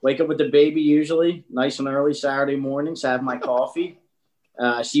with the baby usually nice and early Saturday mornings, have my coffee.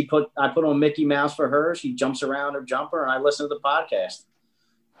 I put on Mickey Mouse for her. She jumps around her jumper, and I listen to the podcast.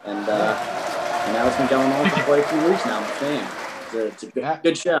 And now it's been going on for quite a few weeks now. I'm a fan. It's a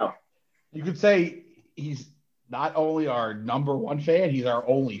good show. You could say he's not only our number one fan, he's our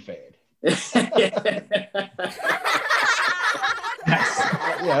only fan. Yeah,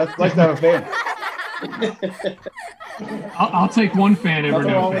 it's nice to have a fan. I'll take one fan over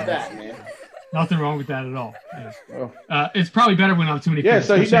Nothing no wrong fans. with that, man. Nothing wrong with that at all. Yeah. It's probably better when I'm too many fans.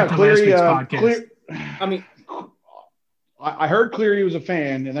 So he's especially not after last week's podcast. I mean, I heard Cleary was a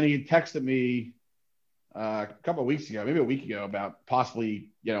fan, and then he texted me a couple of weeks ago, maybe a week ago, about possibly,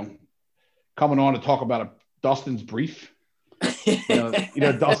 coming on to talk about Dustin's brief.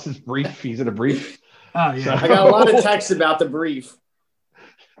 Dustin's brief. He's in a brief. Oh yeah. So- I got a lot of texts about the brief.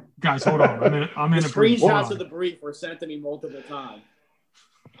 Guys, hold on. I'm in The a brief. Hold screenshots on. of the brief were sent to me multiple times.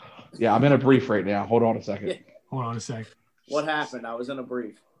 Yeah, I'm in a brief right now. Hold on a second. Hold on a sec. What happened? I was in a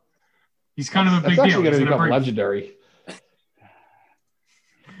brief. He's kind of a big That's deal. actually going He's to in a become brief. legendary.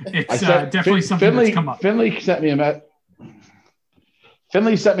 It's definitely something that's come up. Finley sent me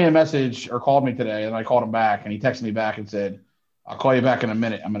a message or called me today, and I called him back, and he texted me back and said, "I'll call you back in a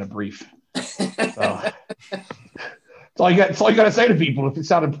minute. I'm in a brief." So that's all you got. That's all you got to say to people if it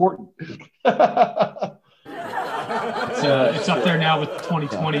sounds important. It's up there now with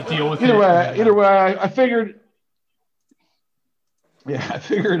 2020. Deal with Either it. way, I figured. Yeah, I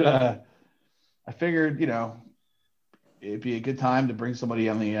figured, it'd be a good time to bring somebody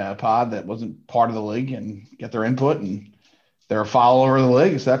on the pod that wasn't part of the league and get their input, and they're a follower of the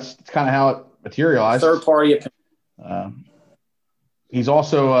league. So that's kind of how it materialized. Third party. He's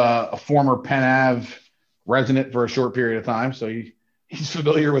also a former Penn Ave resident for a short period of time, so he's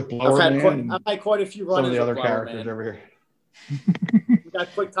familiar with Blower Man I've had quite a few and some of run-ins the with other Blower characters Man. over here. We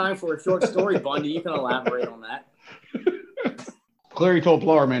got quick time for a short story, Bundy. You can elaborate on that. Cleary told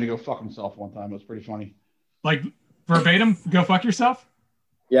Blower Man to go fuck himself one time. It was pretty funny. Like verbatim, go fuck yourself.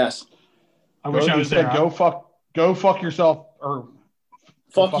 Yes. I wish I was He said, there. Go fuck yourself, or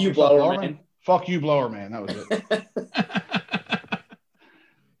Fuck you, yourself, Blower Man. Fuck you, Blower Man. That was it.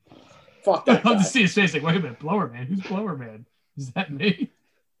 Fuck I that love guy. to see his face. Like, wait a minute, Blower Man. Who's Blower Man? Is that me?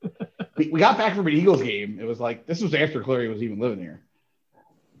 We got back from an Eagles game. It was like, this was after Cleary was even living here.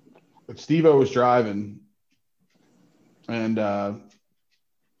 But Steve-O was driving, and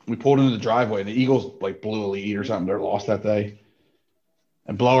we pulled into the driveway, and the Eagles blew a lead or something. They lost that day.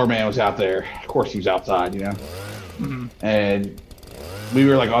 And Blower Man was out there. Of course, he was outside, Mm-hmm. And we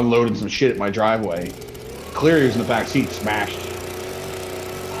were unloading some shit at my driveway. Cleary was in the back seat, smashed.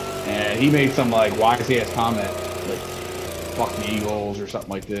 And he made some wise ass comment, fuck the Eagles or something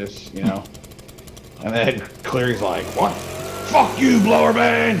like this, And then Cleary's like, what? Fuck you, Blower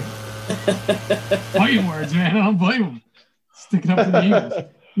Man. Fighting words, man. I don't blame him. Sticking up for the Eagles.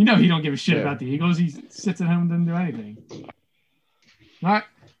 He don't give a shit about the Eagles. He sits at home and doesn't do anything. All right.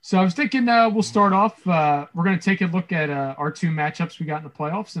 So I was thinking we'll start off. We're going to take a look at our two matchups we got in the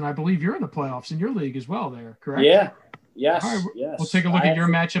playoffs, and I believe you're in the playoffs in your league as well there, correct? Yeah. Yes. All right, yes. We'll take a look at your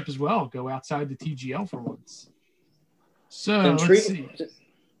matchup as well. Go outside the TGL for once. So let's see.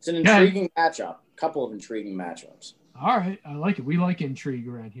 It's an intriguing matchup. A couple of intriguing matchups. All right. I like it. We like intrigue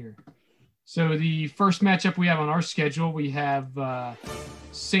around here. So the first matchup we have on our schedule, we have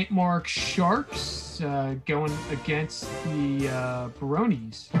St. Mark Sharks going against the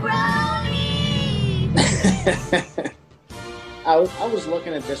Barones. I was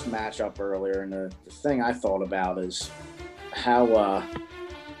looking at this matchup earlier, and the thing I thought about is how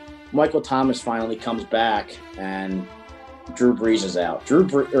Michael Thomas finally comes back and Drew Brees is out.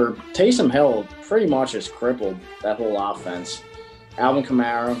 Taysom Hill pretty much has crippled that whole offense. Alvin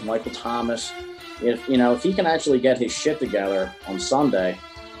Kamara, Michael Thomas. If he can actually get his shit together on Sunday,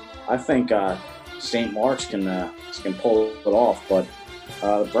 I think St. Mark's can pull it off. But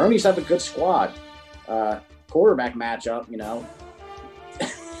the Bronies have a good squad. Quarterback matchup,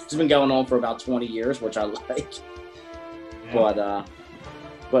 it's been going on for about 20 years, which I like. Yeah.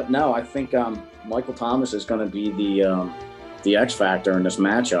 But no, I think Michael Thomas is going to be the X factor in this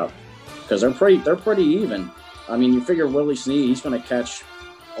matchup because they're pretty even. I mean, you figure Willie Snead, he's going to catch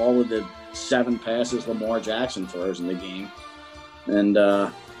all of the 7 passes Lamar Jackson throws in the game, and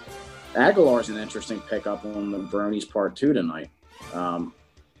Aguilar's an interesting pickup on the Bronies part 2 tonight.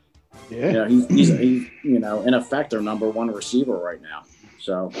 He's in effect their number 1 receiver right now.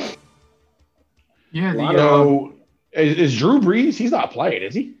 So yeah, is Drew Brees? He's not playing,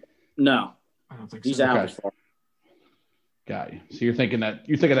 is he? No, I don't think he's so. out Okay. as far. Got you. So you're thinking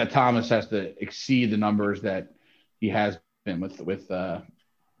that Thomas has to exceed the numbers that he has been with good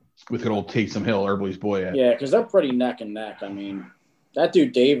old Taysom Hill, Herbley's boy. Yeah, because they're pretty neck and neck. I mean, that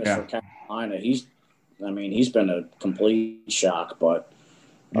dude Davis Yeah. for Carolina, he's been a complete shock. But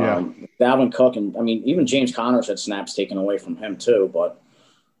Dalvin Cook and even James Conner's had snaps taken away from him too. But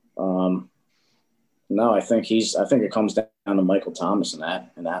no, I think it comes down to Michael Thomas in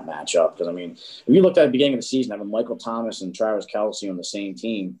that matchup. Because if you looked at the beginning of the season, having Michael Thomas and Travis Kelce on the same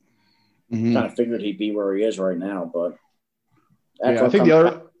team, kind of figured he'd be where he is right now. But I think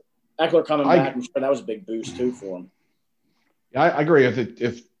Eckler coming back, I'm sure that was a big boost too for him. I agree.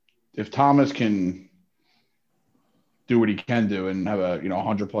 If Thomas can do what he can do and have a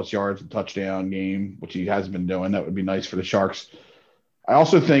 100+ yards and touchdown game, which he has been doing. That would be nice for the Sharks. I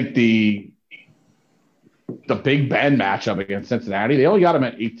also think the Big Ben matchup against Cincinnati, they only got him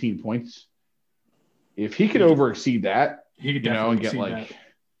at 18 points. If he could over exceed that, He could and get definitely like,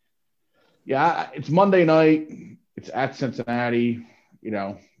 yeah, it's Monday night. It's at Cincinnati.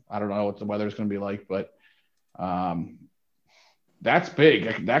 I don't know what the weather's going to be like, but that's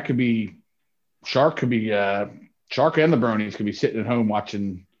big. That could be Shark and the Bronies could be sitting at home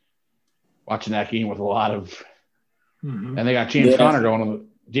watching that game with a lot of, and they got James Conner going on.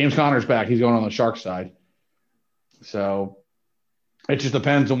 James Conner's back. He's going on the Shark side. So it just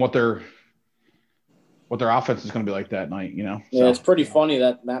depends on what their offense is going to be like that night. Yeah, it's pretty funny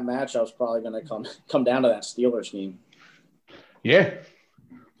that matchup's probably going to come down to that Steelers game. Yeah.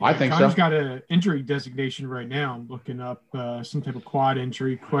 I think Connor's so. got an injury designation right now. I'm looking up some type of quad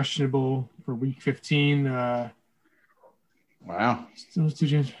injury, questionable for week 15. Wow. Still 2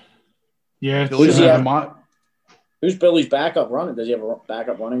 games. Yeah. Who's Billy's backup running? Does he have a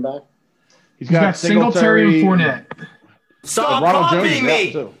backup running back? He's got Singletary and Fournette. Stop copying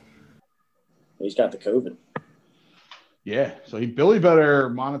me. Too. He's got the COVID. Yeah. So Billy better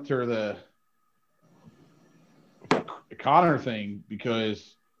monitor the Connor thing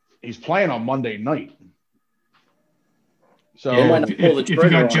because he's playing on Monday night. So if you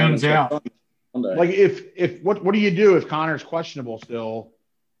got Jones out, like if what do you do if Connor's questionable still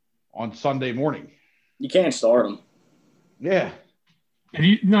on Sunday morning? You can't start him. Yeah, and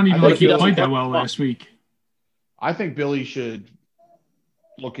he played that well last week. I think Billy should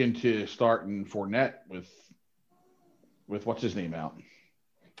look into starting Fournette with what's his name out.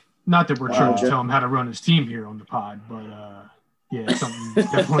 Not that we're trying to tell him how to run his team here on the pod, but yeah, something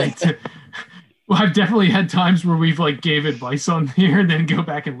definitely. Well, I've definitely had times where we've gave advice on here and then go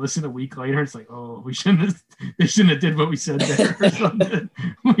back and listen a week later. It's like, oh, they shouldn't have did what we said there or something.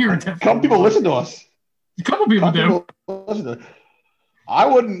 We were definitely. A couple people listen to us. A couple people do. I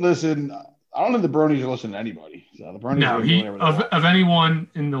wouldn't listen. I don't think the Bronies are listening to anybody. So the Bronies. No, of anyone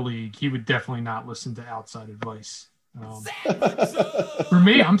in the league, he would definitely not listen to outside advice. For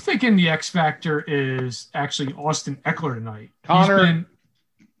me, I'm thinking the X factor is actually Austin Eckler tonight. Connor,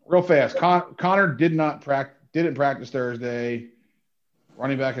 real fast. Connor didn't practice Thursday.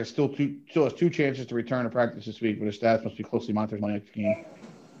 Running back still has 2 chances to return to practice this week, but his stats must be closely monitored my next game.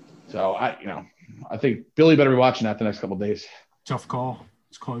 So I think Billy better be watching that the next couple of days. Tough call.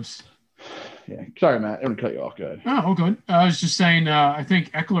 It's close. Yeah. Sorry, Matt. I didn't cut you off. Go ahead. Oh, good. I was just saying. I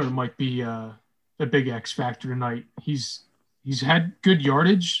think Eckler might be a big X factor tonight. He's had good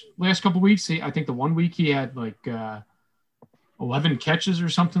yardage last couple of weeks. I think the 1 week he had 11 catches or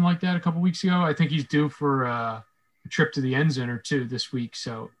something like that a couple of weeks ago. I think he's due for a trip to the end zone or 2 this week.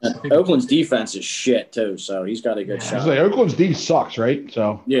 So Oakland's defense is shit too. So he's got a good shot. Oakland's D sucks, right?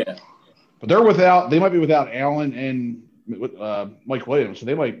 So yeah, but they might be without Allen and Mike Williams, so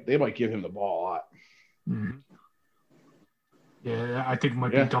they might give him the ball a lot. Mm-hmm. Yeah, I think it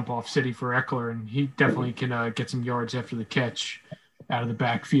might be dump off city for Eckler, and he definitely can get some yards after the catch out of the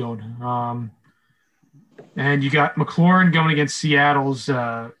backfield. And you got McLaurin going against Seattle's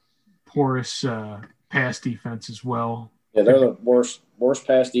porous pass defense as well. Yeah, they're the worst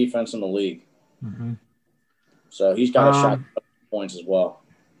pass defense in the league. Mm-hmm. So he's got a shot at points as well.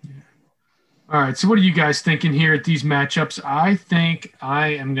 All right, so what are you guys thinking here at these matchups? I think I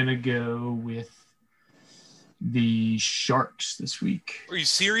am going to go with the Sharks this week. Are you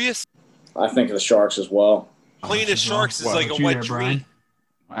serious? I think of the Sharks as well. Playing the Sharks is like a wet dream.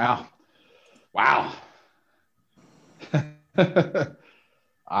 Wow.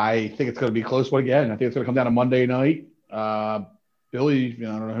 I think it's going to be a close one again. I think it's going to come down to Monday night. Billy, I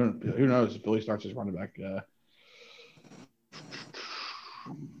don't know who knows if Billy starts his running back.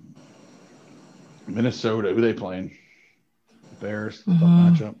 Minnesota, who they playing? Bears, tough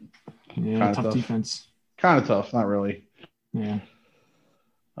matchup. Yeah, tough defense. Kind of tough, not really. Yeah.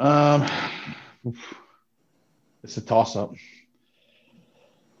 It's a toss-up.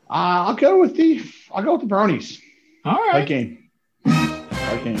 I'll go with the Brownies. All right. Fight game.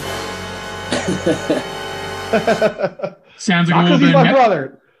 Sounds like a little bit. My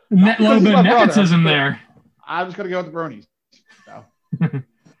brother. A little bit of nepotism there. I'm just gonna go with the Brownies. So.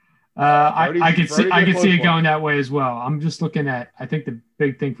 I could see it going that way as well. I'm just looking at. I think the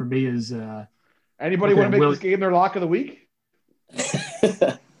big thing for me is. Anybody want to make this game their lock of the week?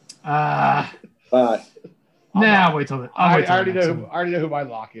 Nah, wait till I already know who my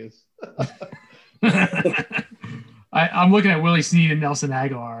lock is. I'm looking at Willie Snead and Nelson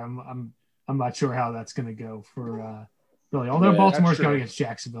Aguilar. I'm not sure how that's going to go for Billy. Although Baltimore's going against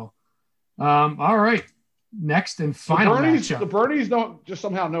Jacksonville. All right, next and final matchup. The Birdies don't just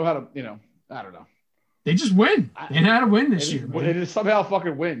somehow know how to, I don't know. They just win. They know how to win this year. They just somehow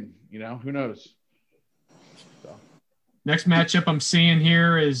fucking win. Who knows? So. Next matchup I'm seeing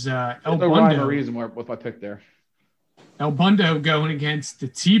here is El no Bundo. rhyme or reason with my pick there. El Bundo going against the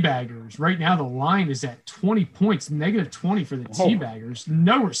Teabaggers. Right now the line is at 20 points, -20 for the Teabaggers.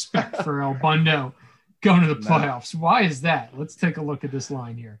 No respect for El Bundo going to the playoffs. Why is that? Let's take a look at this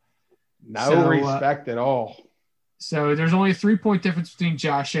line here. No respect at all. So there's only a 3-point difference between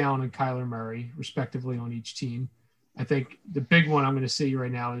Josh Allen and Kyler Murray, respectively, on each team. I think the big one I'm going to see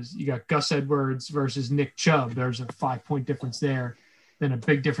right now is you got Gus Edwards versus Nick Chubb. There's a 5-point difference there. Then a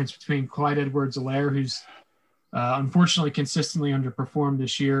big difference between Clyde Edwards-Helaire, who's unfortunately consistently underperformed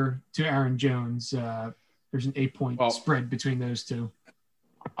this year, to Aaron Jones. There's an 8-point spread between those two.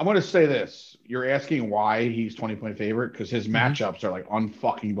 I'm going to say this. You're asking why he's 20-point favorite because his matchups are like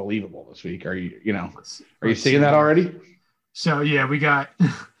unfucking believable this week. Are you seeing that already? So yeah, we got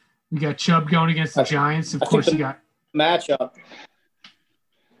Chubb going against the Giants. Of course, you got matchup.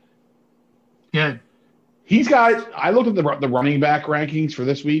 Good. I looked at the running back rankings for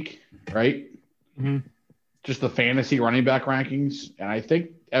this week, right? Mm-hmm. Just the fantasy running back rankings, and I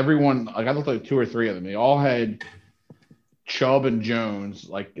think everyone, like I looked at 2 or 3 of them. They all had Chubb and Jones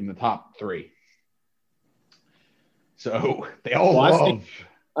like in the top 3. So they all love.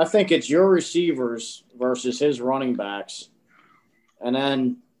 I think it's your receivers versus his running backs, and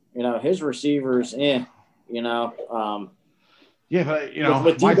then his receivers. Yeah, but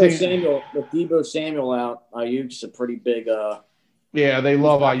with Deebo Samuel out, Ayuk's a pretty big. Yeah, they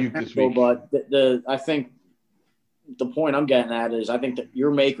love Ayuk this week. But I think the point I'm getting at is I think that your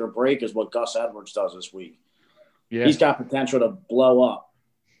make or break is what Gus Edwards does this week. Yeah. He's got potential to blow up.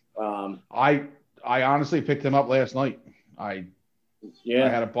 I honestly picked him up last night. I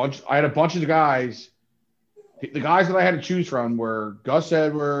had a bunch of guys. The guys that I had to choose from were Gus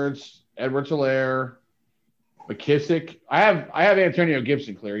Edwards, Edwards-Helaire, McKissick. I have Antonio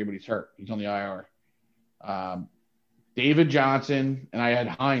Gibson, Cleary, but he's hurt. He's on the IR. David Johnson, and I had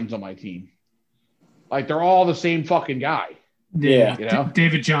Hines on my team. Like they're all the same fucking guy. Yeah,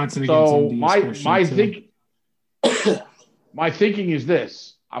 David Johnson. So my thinking is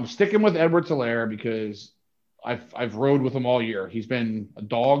this: I'm sticking with Edwards-Helaire because I've rode with him all year. He's been a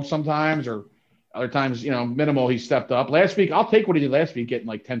dog sometimes, or other times, minimal. He stepped up last week. I'll take what he did last week, getting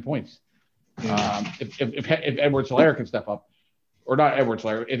like 10 points. If Edwards-Helaire can step up, or not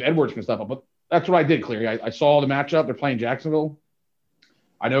Edwards-Helaire, if Edwards can step up, but that's what I did, Cleary. I saw the matchup. They're playing Jacksonville.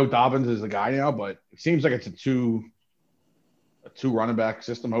 I know Dobbins is the guy now, but it seems like it's a two running back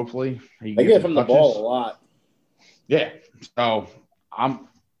system. Hopefully, they give him the ball a lot. Yeah, so I'm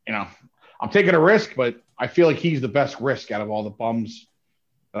taking a risk, but I feel like he's the best risk out of all the bums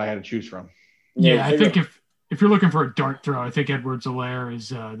that I had to choose from. Yeah, I think if you're looking for a dart throw, I think Edwards-Helaire is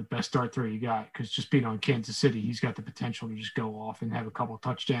the best dart throw you got because just being on Kansas City, he's got the potential to just go off and have a couple of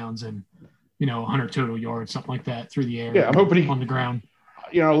touchdowns and 100 total yards, something like that through the air. Yeah, I'm hoping on the ground.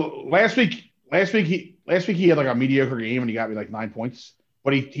 Last week he had like a mediocre game and he got me like 9 points,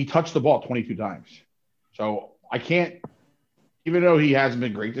 but he touched the ball 22 times. So I can't, even though he hasn't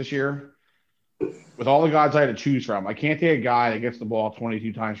been great this year, with all the guys I had to choose from, I can't take a guy that gets the ball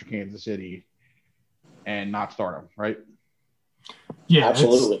 22 times for Kansas City and not start him, right? Yeah,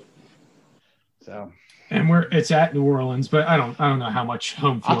 absolutely. So, and it's at New Orleans, but I don't know how much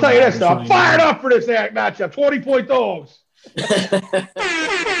home field. I'll tell you this, though, I'm fired up for this matchup. 20-point dogs. 20-point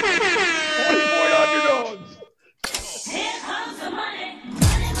underdogs. Here comes the money.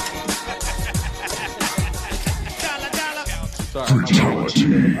 Sorry,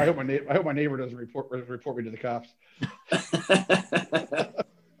 I hope my neighbor doesn't report me to the cops.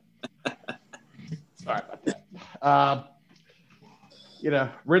 Sorry about that.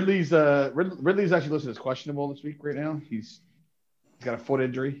 Ridley's actually listed as questionable this week right now. He's got a foot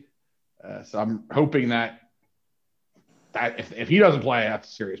injury, so I'm hoping that if he doesn't play, that's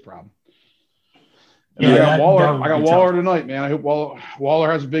a serious problem. And I got Waller tonight, man. I hope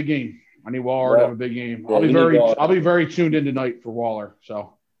Waller has a big game. I need Waller to have a big game. Yeah, I'll be very tuned in tonight for Waller.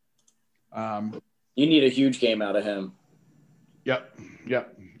 So, you need a huge game out of him. Yep.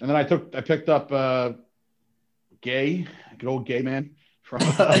 And then I picked up Gay, good old Gay man from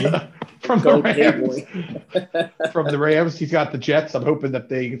the Rams. From the Rams, he's got the Jets. I'm hoping that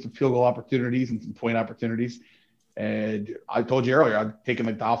they get some field goal opportunities and some point opportunities. And I told you earlier, I'm taking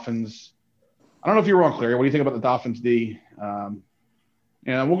the Dolphins. I don't know if you're wrong, Cleary. What do you think about the Dolphins D? And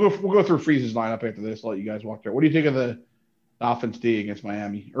we'll go through Freeze's lineup after this. I'll let you guys walk through. What do you think of the Dolphins D against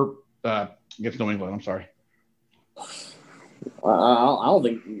Miami or against New England? I'm sorry. I don't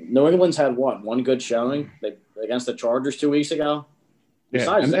think New England's had one good showing against the Chargers 2 weeks ago.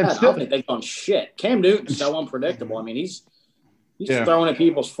 Besides that, I don't think they've done shit. Cam Newton's so unpredictable. I mean, he's throwing at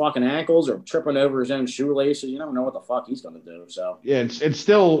people's fucking ankles or tripping over his own shoelaces. You never know what the fuck he's going to do. So yeah, it's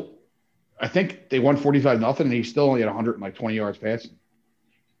still. I think they won 45-0, and he still only had 120 yards passing.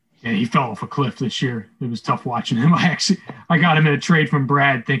 Yeah, he fell off a cliff this year. It was tough watching him. I got him in a trade from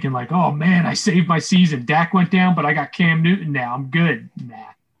Brad, thinking like, oh man, I saved my season. Dak went down, but I got Cam Newton now. I'm good. Nah,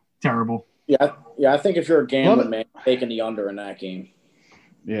 terrible. Yeah. I think if you're a gambler, man, taking the under in that game.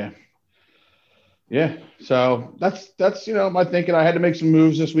 Yeah. So that's my thinking. I had to make some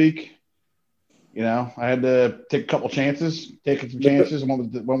moves this week. I had to take a couple chances,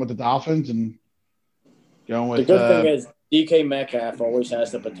 and went with the Dolphins and going with. The good thing is DK Metcalf always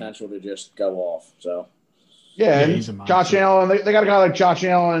has the potential to just go off. So and Josh Allen, they got a guy like Josh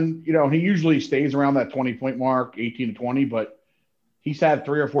Allen. He usually stays around that 20-point mark, 18 to 20, but he's had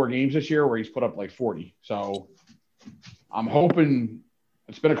 3 or 4 games this year where he's put up like 40. So I'm hoping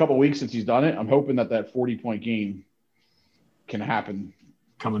it's been a couple weeks since he's done it. I'm hoping that 40-point game can happen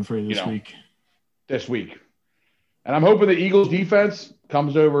coming for you this week. And I'm hoping the Eagles defense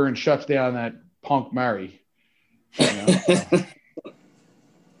comes over and shuts down that punk Murray.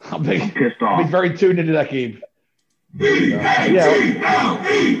 I'll be very tuned into that game. But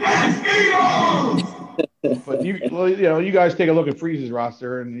you guys take a look at Freeze's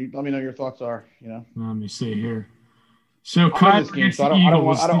roster and let me know your thoughts are. Let me see here. So Kyler against the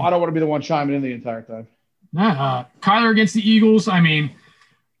Eagles. I don't want to be the one chiming in the entire time. Kyler against the Eagles. I mean,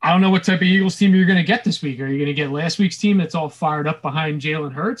 I don't know what type of Eagles team you're going to get this week. Are you going to get last week's team that's all fired up behind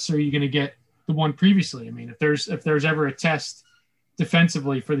Jalen Hurts, or are you going to get the one previously? I mean, if there's ever a test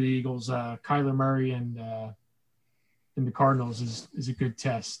defensively for the Eagles, Kyler Murray and the Cardinals is a good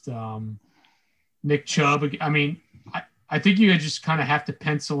test. Nick Chubb. I mean, I think you just kind of have to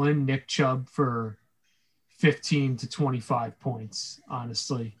pencil in Nick Chubb for 15 to 25 points.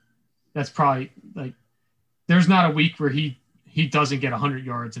 Honestly, that's probably like there's not a week where he doesn't get 100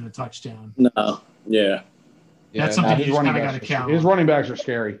 yards and a touchdown. No, yeah, that's something you just kind of got to count. His running backs are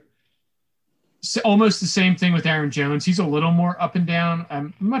scary. So almost the same thing with Aaron Jones. He's a little more up and down.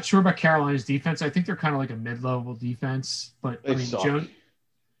 I'm not sure about Carolina's defense. I think they're kind of like a mid-level defense, but I mean, Jones.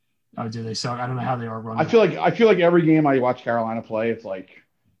 Oh, do they suck? I don't know how they are running. I feel like every game I watch Carolina play, it's like,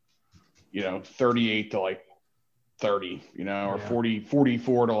 38 to like 30, or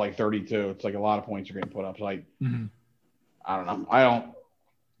 44 to like 32. It's like a lot of points are getting put up. So I don't know.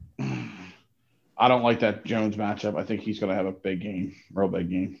 I don't like that Jones matchup. I think he's going to have a big game, real big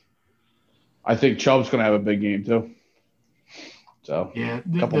game. I think Chubb's going to have a big game too. So yeah,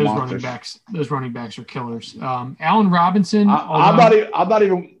 those running backs are killers. Allen Robinson. I'm not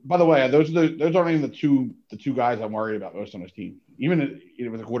even. By the way, those aren't even the two guys I'm worried about most on this team. Even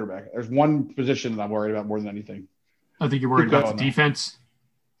with a quarterback, there's one position that I'm worried about more than anything. I think you're worried about the defense.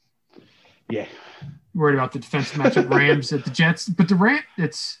 Yeah, worried about the defensive matchup. Rams at the Jets, but the Rams.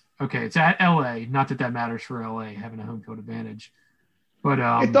 It's okay. It's at LA. Not that matters for LA having a home field advantage. But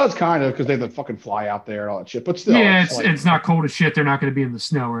it does kind of because they have to fucking fly out there and all that shit. But still, yeah, it's not cold as shit. They're not going to be in the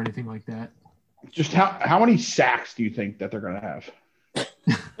snow or anything like that. Just how many sacks do you think that they're going to have?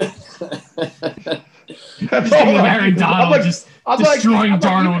 That's all. Aaron Donald just destroying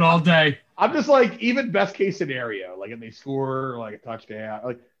Darnold all day. I'm just like, even best case scenario, like if they score like a touchdown,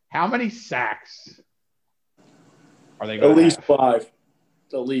 like how many sacks are they going to have? At least 5.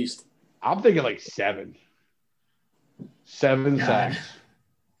 At least. I'm thinking like 7. 7 sacks.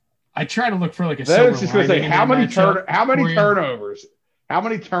 I try to look for like a. Then it's just going to say how many turnovers? How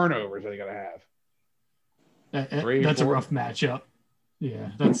many turnovers are they going to have? 3, that's 4? A rough matchup.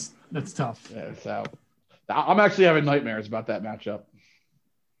 Yeah, that's tough. Yeah, so I'm actually having nightmares about that matchup.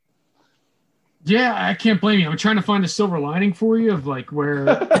 Yeah, I can't blame you. I'm trying to find a silver lining for you of like where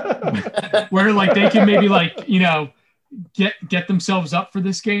like they can maybe like get themselves up for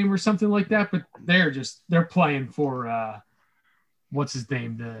this game or something like that, but they're playing for what's his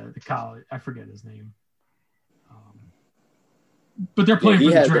name, the college, I forget his name, but they're playing for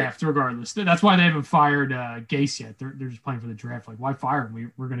the draft regardless. That's why they haven't fired Gase yet. They're just playing for the draft. Like, why fire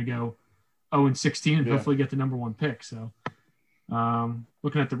him? We're going to go 0-16 and hopefully get the number 1 pick. So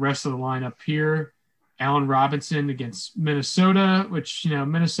looking at the rest of the lineup here, Allen Robinson against Minnesota, which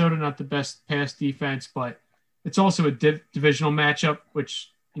Minnesota not the best pass defense, but it's also a divisional matchup,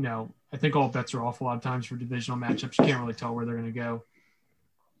 which, I think all bets are off a lot of times for divisional matchups. You can't really tell where they're going to go.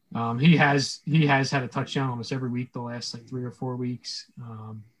 He has had a touchdown almost every week the last like 3 or 4 weeks.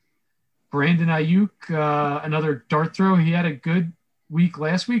 Brandon Ayuk, another dart throw. He had a good week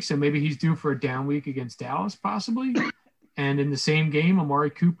last week, so maybe he's due for a down week against Dallas, possibly. And in the same game, Amari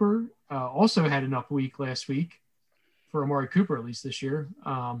Cooper also had an up week last week for Amari Cooper, at least this year.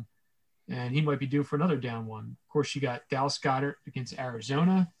 And he might be due for another down one. Of course, you got Dallas Goedert against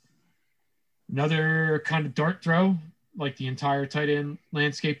Arizona. Another kind of dart throw, like the entire tight end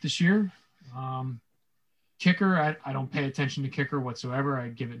landscape this year. Kicker, I don't pay attention to kicker whatsoever. I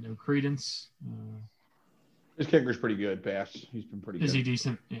give it no credence. His kicker's pretty good, Bass. He's been pretty good. Is he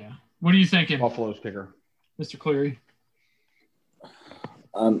decent? Yeah. What are you thinking? Buffalo's kicker. Mr. Cleary?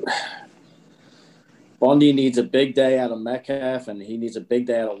 Bundy needs a big day out of Metcalf, and he needs a big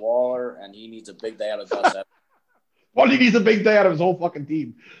day out of Waller, and he needs a big day out of Gus Edwards. Bundy needs a big day out of his whole fucking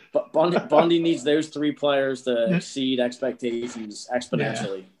team. But Bundy needs those three players to exceed expectations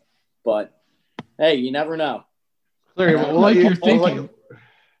exponentially. Yeah. But, hey, you never know. Cleary, we'll let you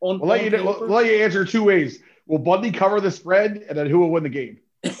answer two ways. Will Bundy cover the spread, and then who will win the game?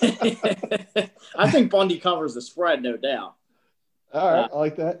 I think Bundy covers the spread, no doubt. All right, I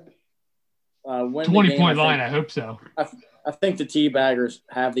like that. 20-point line, I hope so. I think the Teabaggers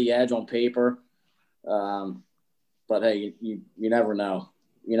have the edge on paper. But, hey, you never know.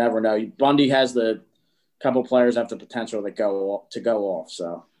 You never know. Bundy has the couple players have the potential to go off.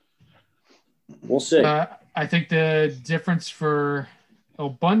 So we'll see. I think the difference for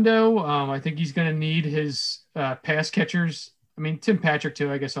Obundo, I think he's going to need his pass catchers. I mean, Tim Patrick,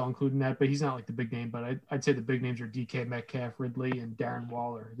 too, I guess I'll include in that, but he's not like the big name. But I'd say the big names are DK Metcalf, Ridley, and Darren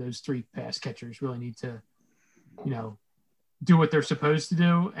Waller. Those three pass catchers really need to, do what they're supposed to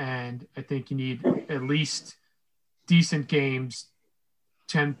do. And I think you need at least decent games,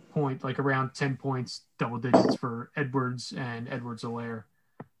 10 point, like around 10 points, double digits for Edwards and Edwards-Helaire.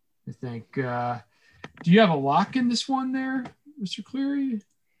 I think. Do you have a lock in this one there, Mr. Cleary?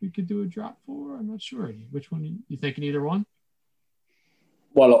 We could do a drop for? I'm not sure. Which one? You thinking either one?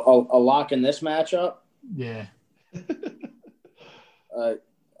 What, a lock in this matchup? Yeah. I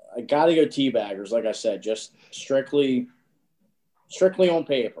got to go Teabaggers, like I said, just strictly on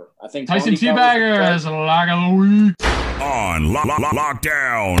paper. I think Tyson Teabagger has a lock of the week. On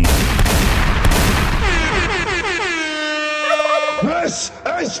lockdown. This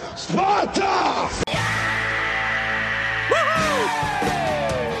is Sparta!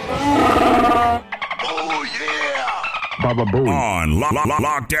 Oh, yeah! Baba Booey. On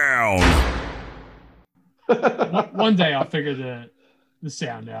lockdown. One day I'll figure the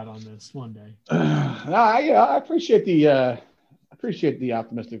sound out on this. One day. I appreciate the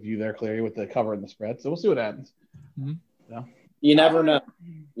optimistic view there, Cleary, with the cover and the spread. So we'll see what happens. Mm-hmm. So. You never know.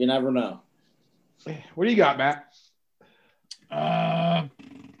 You never know. What do you got, Matt? I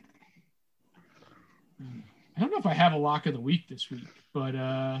don't know if I have a lock of the week this week, but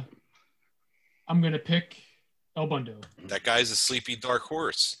I'm going to pick El Bundo. That guy's a sleepy dark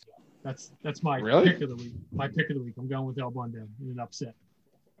horse. That's my pick of the week. My pick of the week. I'm going with El Bundo in an upset.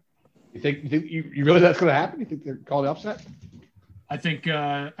 You think you really that's going to happen? You think they're called the upset? I think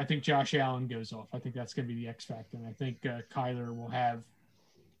Josh Allen goes off. I think that's going to be the X factor. And I think Kyler will have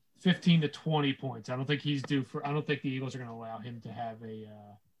 15 to 20 points. I don't think he's due for. I don't think the Eagles are going to allow him to have a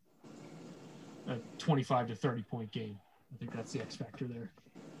 25 to 30 point game. I think that's the X factor there.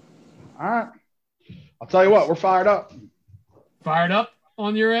 All right. I'll tell you what. We're fired up. Fired up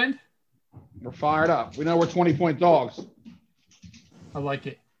on your end? We're fired up. We know we're 20-point dogs. I like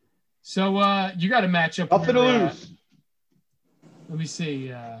it. So you got a matchup. Nothing to lose. Let me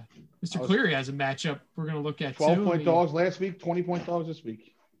see. Mr. Cleary has a matchup we're going to look at 12-point dogs last week, 20-point dogs this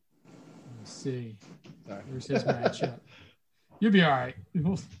week. Let's see. There's his matchup. You'll be all right.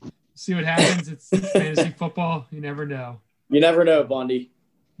 We'll see what happens. It's fantasy football. You never know. You never know, Bundy.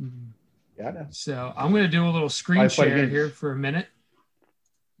 Mm-hmm. Yeah, I know. So I'm going to do a little screen share here for a minute.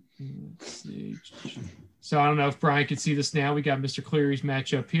 Let's see. So I don't know if Brian can see this now. We got Mr. Cleary's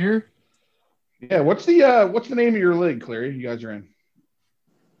matchup here. Yeah, what's the name of your league, Cleary? You guys are in.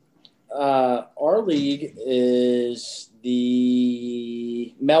 Our league is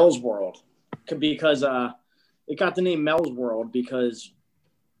the Mel's World because it got the name Mel's World because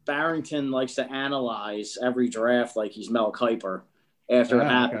Barrington likes to analyze every draft like he's Mel Kiper after it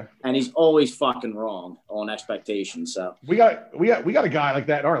happened, and he's always fucking wrong on expectations. So we got a guy like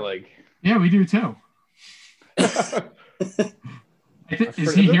that in our league. Yeah, we do too. Is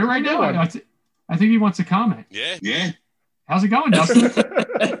he here right now? I think he wants to comment. Yeah. How's it going, Dustin?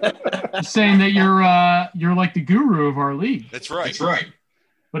 Just saying that you're like the guru of our league. That's right. is But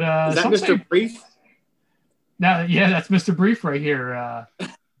that Mr. Brief? Now, yeah, that's Mr. Brief right here.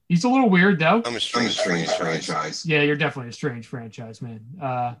 He's a little weird though. I'm a strange franchise. Yeah, you're definitely a strange franchise, man.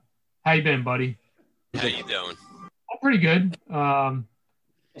 How you been, buddy? How you doing? I'm pretty good. So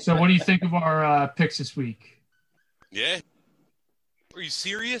what do you think of our picks this week? Yeah. Are you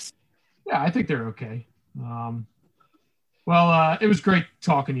serious? Yeah, I think they're okay. It was great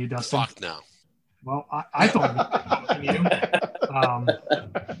talking to you, Dustin. Fuck no. Well, I thought it was great talking to you.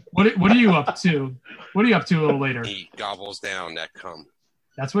 What are you up to? What are you up to a little later? He gobbles down that cum.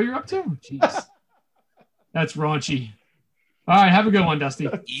 That's what you're up to? Jeez. That's raunchy. All right, have a good one, Dusty.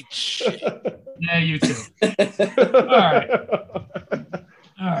 Eat shit. Yeah, you too. All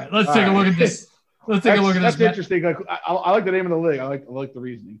right. Let's take a look at this. Let's take a look at this. That's interesting. I like the name of the league. I like the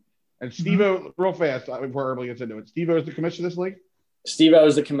reasoning. And Steve-O, real fast, before everybody gets into it, Steve-O is the commissioner of this league? Steve-O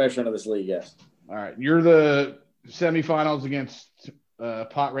is the commissioner of this league, yes. All right. You're the semifinals against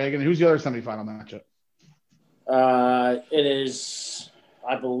Pot Regan. Who's the other semifinal matchup? It is,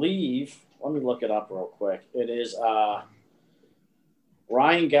 I believe, let me look it up real quick. It is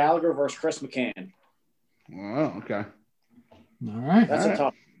Ryan Gallagher versus Chris McCann. Oh, okay. All right.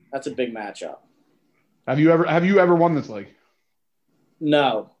 That's a big matchup. Have you ever won this league?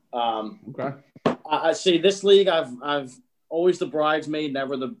 No. Okay. I see this league. I've always the bridesmaid,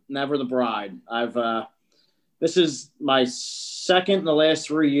 never the bride. This is my second in the last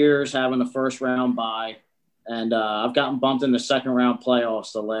 3 years having the first round bye, and I've gotten bumped in the second round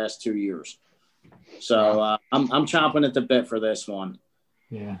playoffs the last 2 years. So I'm chomping at the bit for this one.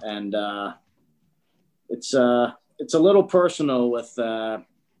 Yeah. And it's a little personal with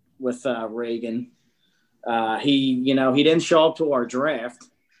Regan. He didn't show up to our draft.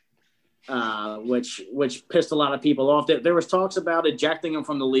 Which pissed a lot of people off. There was talks about ejecting him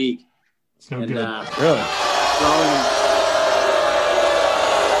from the league. It's no good. Really?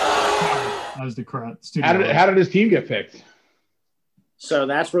 That was the crowd. How did his team get picked? So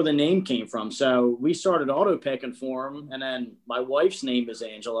that's where the name came from. So we started auto picking for him, and then my wife's name is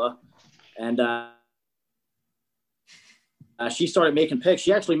Angela, and she started making picks.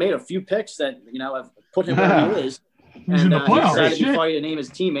 She actually made a few picks that have put him where he is. He's in the He playoffs. decided to fight to name his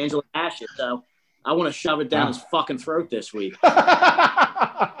team Angela Ashes. So I want to shove it down his fucking throat this week.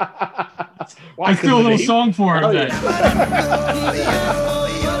 Let's do a little song for him then.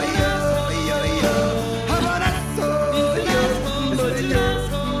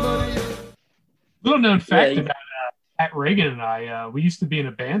 Little known fact about Pat Regan and I, we used to be in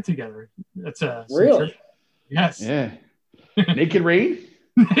a band together. That's really? Yes. Yeah. Naked Rain?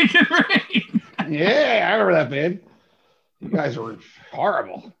 Naked Rain. Yeah, I remember that band. You guys were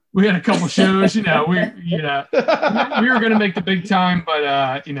horrible. We had a couple shows, we were going to make the big time,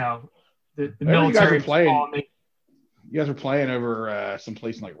 but the military you guys were playing over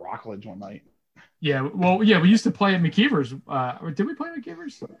someplace in like Rockledge one night. Yeah, we used to play at McKeever's. Did we play at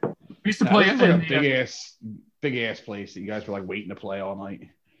McKeever's? We used to play at a big ass place that you guys were like waiting to play all night.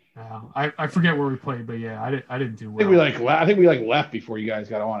 I forget where we played, but yeah, I didn't do well. I think we left before you guys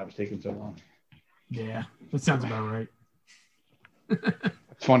got on. It was taking so long. Yeah, that sounds about right.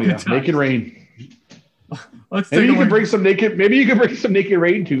 It's funny though. Naked Rain. Maybe you could bring some Naked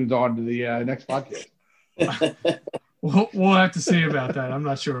Rain tunes on to the next podcast. We'll have to see about that. I'm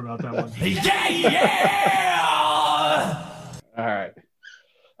not sure about that one. Yeah! All right.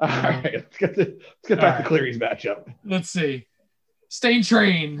 Let's get back to Cleary's matchup. Let's see. Stain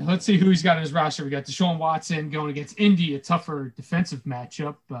Train. Let's see who he's got in his roster. We got Deshaun Watson going against Indy, a tougher defensive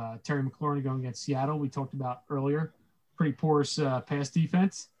matchup. Terry McLaurin going against Seattle. We talked about earlier. Pretty porous pass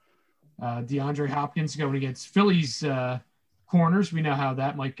defense. DeAndre Hopkins going against Philly's corners. We know how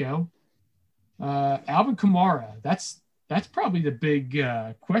that might go. Alvin Kamara. That's probably the big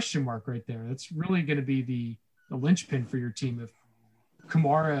question mark right there. That's really going to be the linchpin for your team. If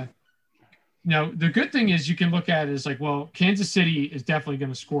Kamara, the good thing is you can look at it as like, well, Kansas City is definitely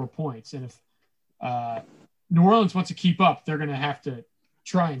going to score points. And if New Orleans wants to keep up, they're going to have to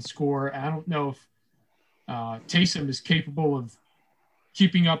try and score. I don't know if Taysom is capable of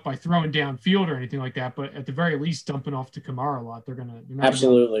keeping up by throwing downfield or anything like that, but at the very least, dumping off to Kamara a lot. They're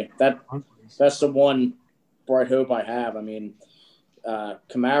absolutely. That's the one bright hope I have. I mean,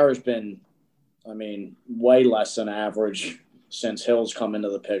 Kamara's been, way less than average since Hill's come into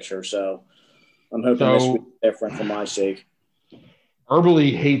the picture. So I'm hoping this week's different for my sake.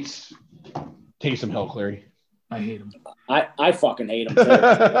 Herbally hates Taysom Hill, Cleary. I hate him. I fucking hate him too.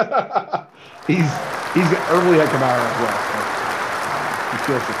 He's Herbally had Kamara as well. So he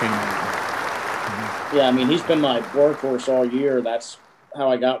feels the pain. Yeah, he's been my workhorse all year. That's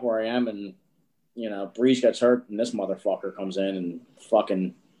how I got where I am. And, Breeze gets hurt and this motherfucker comes in and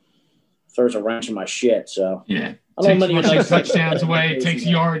fucking throws a wrench in my shit. So yeah, takes touchdowns away, takes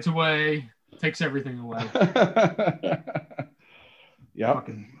yards away, takes everything away. Yeah,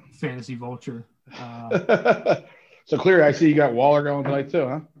 fucking fantasy vulture. So Cleary, I see you got Waller going tonight too,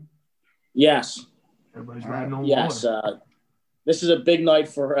 huh? Yes. Everybody's riding on Yes. Waller. This is a big night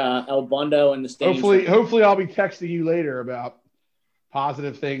for El Bundo and the stadium. Hopefully, I'll be texting you later about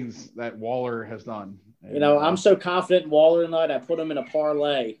positive things that Waller has done. And, I'm so confident in Waller tonight. I put him in a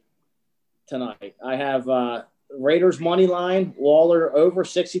parlay tonight. I have Raiders money line, Waller over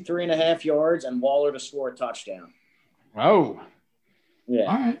 63.5 yards, and Waller to score a touchdown. Oh. Yeah.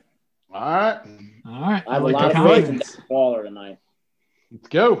 All right. I have a lot of faith in Waller tonight. Let's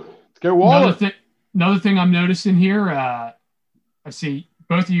go, Waller. Another thing I'm noticing here, I see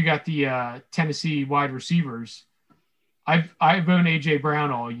both of you got the Tennessee wide receivers. I've owned AJ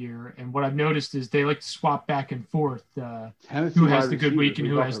Brown all year, and what I've noticed is they like to swap back and forth. Who has the good week and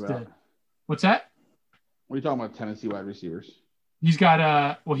who has the – what's that? What are you talking about, Tennessee wide receivers? He's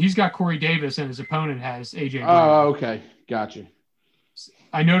got Corey Davis, and his opponent has AJ Brown. Oh, okay. Gotcha.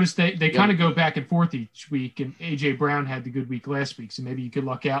 I noticed they kind of go back and forth each week, and AJ Brown had the good week last week, so maybe you could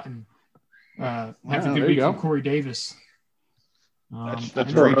luck out and have a good week from Corey Davis.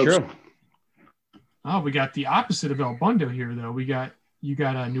 That's very true. Oh, we got the opposite of El Bundo here, though. You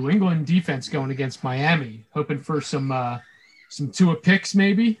got a New England defense going against Miami, hoping for some Tua picks,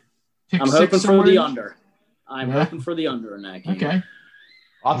 maybe. I'm hoping for the under. I'm hoping for the under in that game. Okay.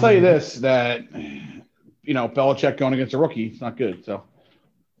 I'll tell you this: that Belichick going against a rookie, it's not good. So,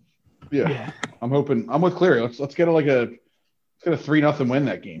 yeah. I'm hoping. I'm with Cleary. Let's get a 3-0 win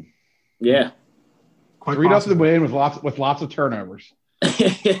that game. Yeah. 3-0 win with lots of turnovers.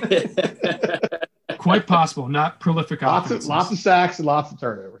 Quite possible, not prolific offenses. Lots of sacks and lots of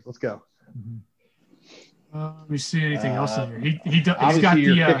turnovers. Let's go. Let me see anything else in here. He's obviously got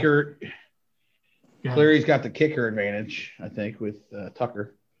your the kicker. Cleary's got the kicker advantage, I think, with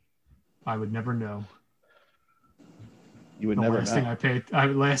Tucker. I would never know. You would never know.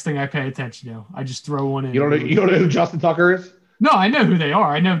 Last thing I pay attention to. I just throw one in. You don't know who Justin Tucker is? No, I know who they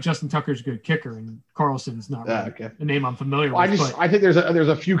are. I know Justin Tucker's a good kicker, and Carlson's not really a name I'm familiar with. I think there's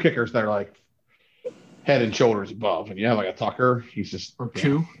a few kickers that are like head and shoulders above, and you have like a Tucker. He's just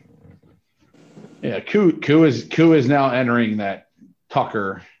Koo. Yeah, Koo is now entering that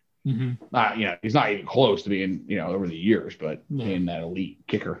Tucker. Mm-hmm. He's not even close to being over the years, but being that elite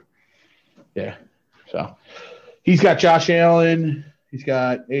kicker. Yeah, so he's got Josh Allen, he's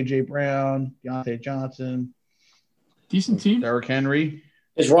got AJ Brown, Deontay Johnson, decent team. Derrick Henry.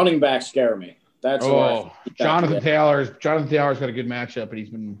 His running backs scare me. That's Jonathan Taylor's got a good matchup, but he's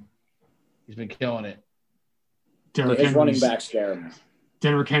been killing it. His running backs scare me.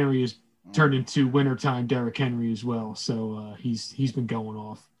 Derrick Henry has turned into wintertime Derrick Henry as well, so he's been going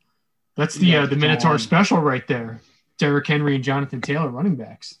off. That's the Minotaur special right there. Derrick Henry and Jonathan Taylor running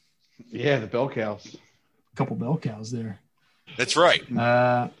backs. Yeah, the bell cows. A couple bell cows there. That's right.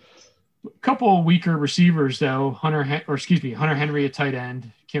 A couple weaker receivers though. Hunter Henry at tight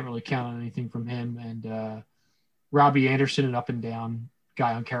end. Can't really count on anything from him. And Robbie Anderson, an up and down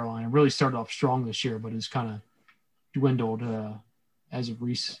guy on Carolina. Really started off strong this year, but has kind of dwindled as of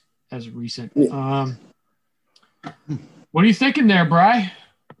recent. What are you thinking there, Bri?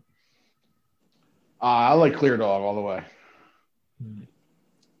 I like Clear Dog all the way.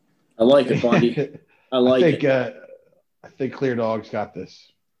 I like it, Bundy. I think Clear Dog's got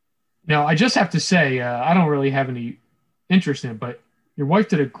this. Now, I just have to say, I don't really have any interest in it, but your wife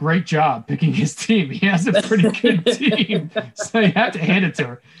did a great job picking his team. He has a pretty good team, so you have to hand it to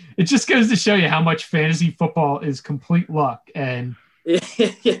her. It just goes to show you how much fantasy football is complete luck, and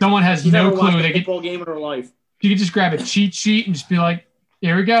someone has no clue. They football game in her life. You can just grab a cheat sheet and just be like,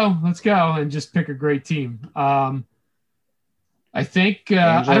 "Here we go, let's go," and just pick a great team. I think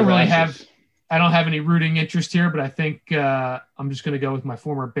I don't have any rooting interest here, but I think I'm just going to go with my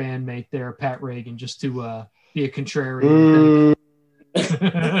former bandmate there, Pat Regan, just to be a contrarian.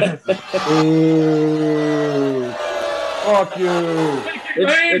 Fuck you.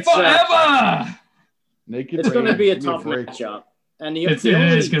 It's forever. It's going to be a tough matchup. And it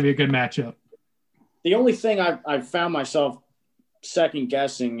is going to be a good matchup. The only thing I've found myself second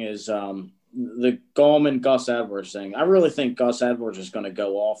guessing is the Gallman Gus Edwards thing. I really think Gus Edwards is going to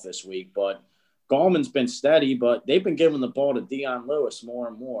go off this week, but Gallman's been steady, but they've been giving the ball to Dion Lewis more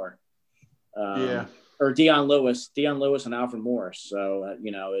and more. Or Dion Lewis and Alfred Morris. So,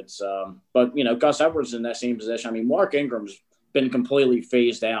 it's but Gus Edwards in that same position. I mean, Mark Ingram's been completely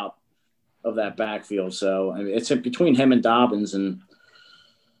phased out of that backfield. So it's between him and Dobbins, and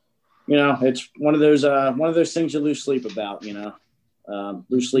it's one of those things you lose sleep about.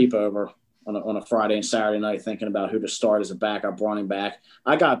 Lose sleep over on a Friday and Saturday night thinking about who to start as a backup running back.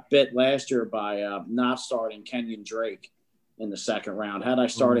 I got bit last year by not starting Kenyon Drake in the second round. Had I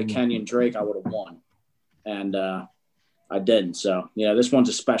started Kenyon Drake, I would have won, and I didn't. So this one's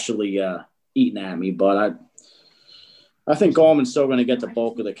especially eating at me. But I think Gallman's still going to get the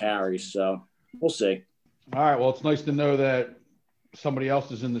bulk of the carries, so we'll see. All right. Well, it's nice to know that somebody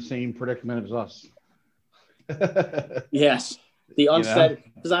else is in the same predicament as us. Yes, the unsteady.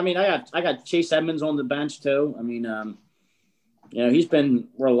 Because I got Chase Edmonds on the bench too. I mean, he's been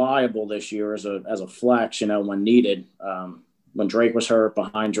reliable this year as a flex. When needed, when Drake was hurt,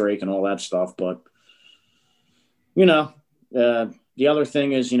 behind Drake, and all that stuff. But the other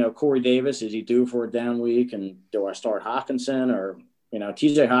thing is, Corey Davis, is he due for a down week? And do I start Hawkinson or?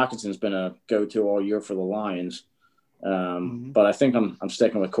 TJ Hawkinson's been a go-to all year for the Lions. But I think I'm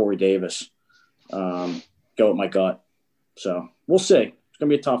sticking with Corey Davis. Go with my gut. So we'll see. It's going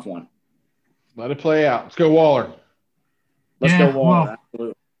to be a tough one. Let it play out. Let's go Waller. Let's go Waller. Well,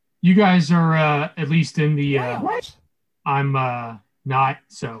 absolutely. You guys are at least in the I'm not,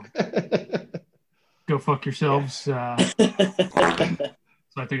 so go fuck yourselves. So I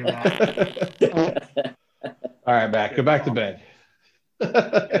think of that. All right, Matt. Go back to bed.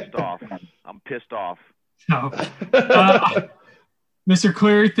 Pissed off. I'm pissed off. So, Mr.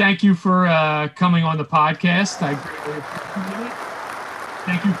 Cleary, thank you for coming on the podcast. I greatly appreciate it.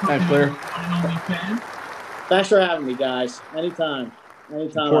 Thank you for being Cleary. one and only fan. Thanks for having me, guys. Anytime.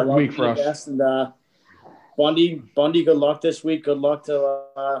 Important week for us. Guest. And Bundy, good luck this week. Good luck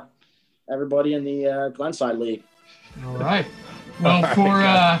to everybody in the Glenside League. All right. Well, for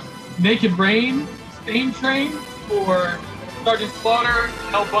Naked Rain, Stain Train, for Sergeant Slaughter,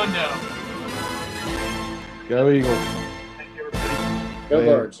 El Bundo. Go Eagles. Thank you, everybody. Go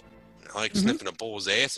Birds. I like sniffing a bull's ass.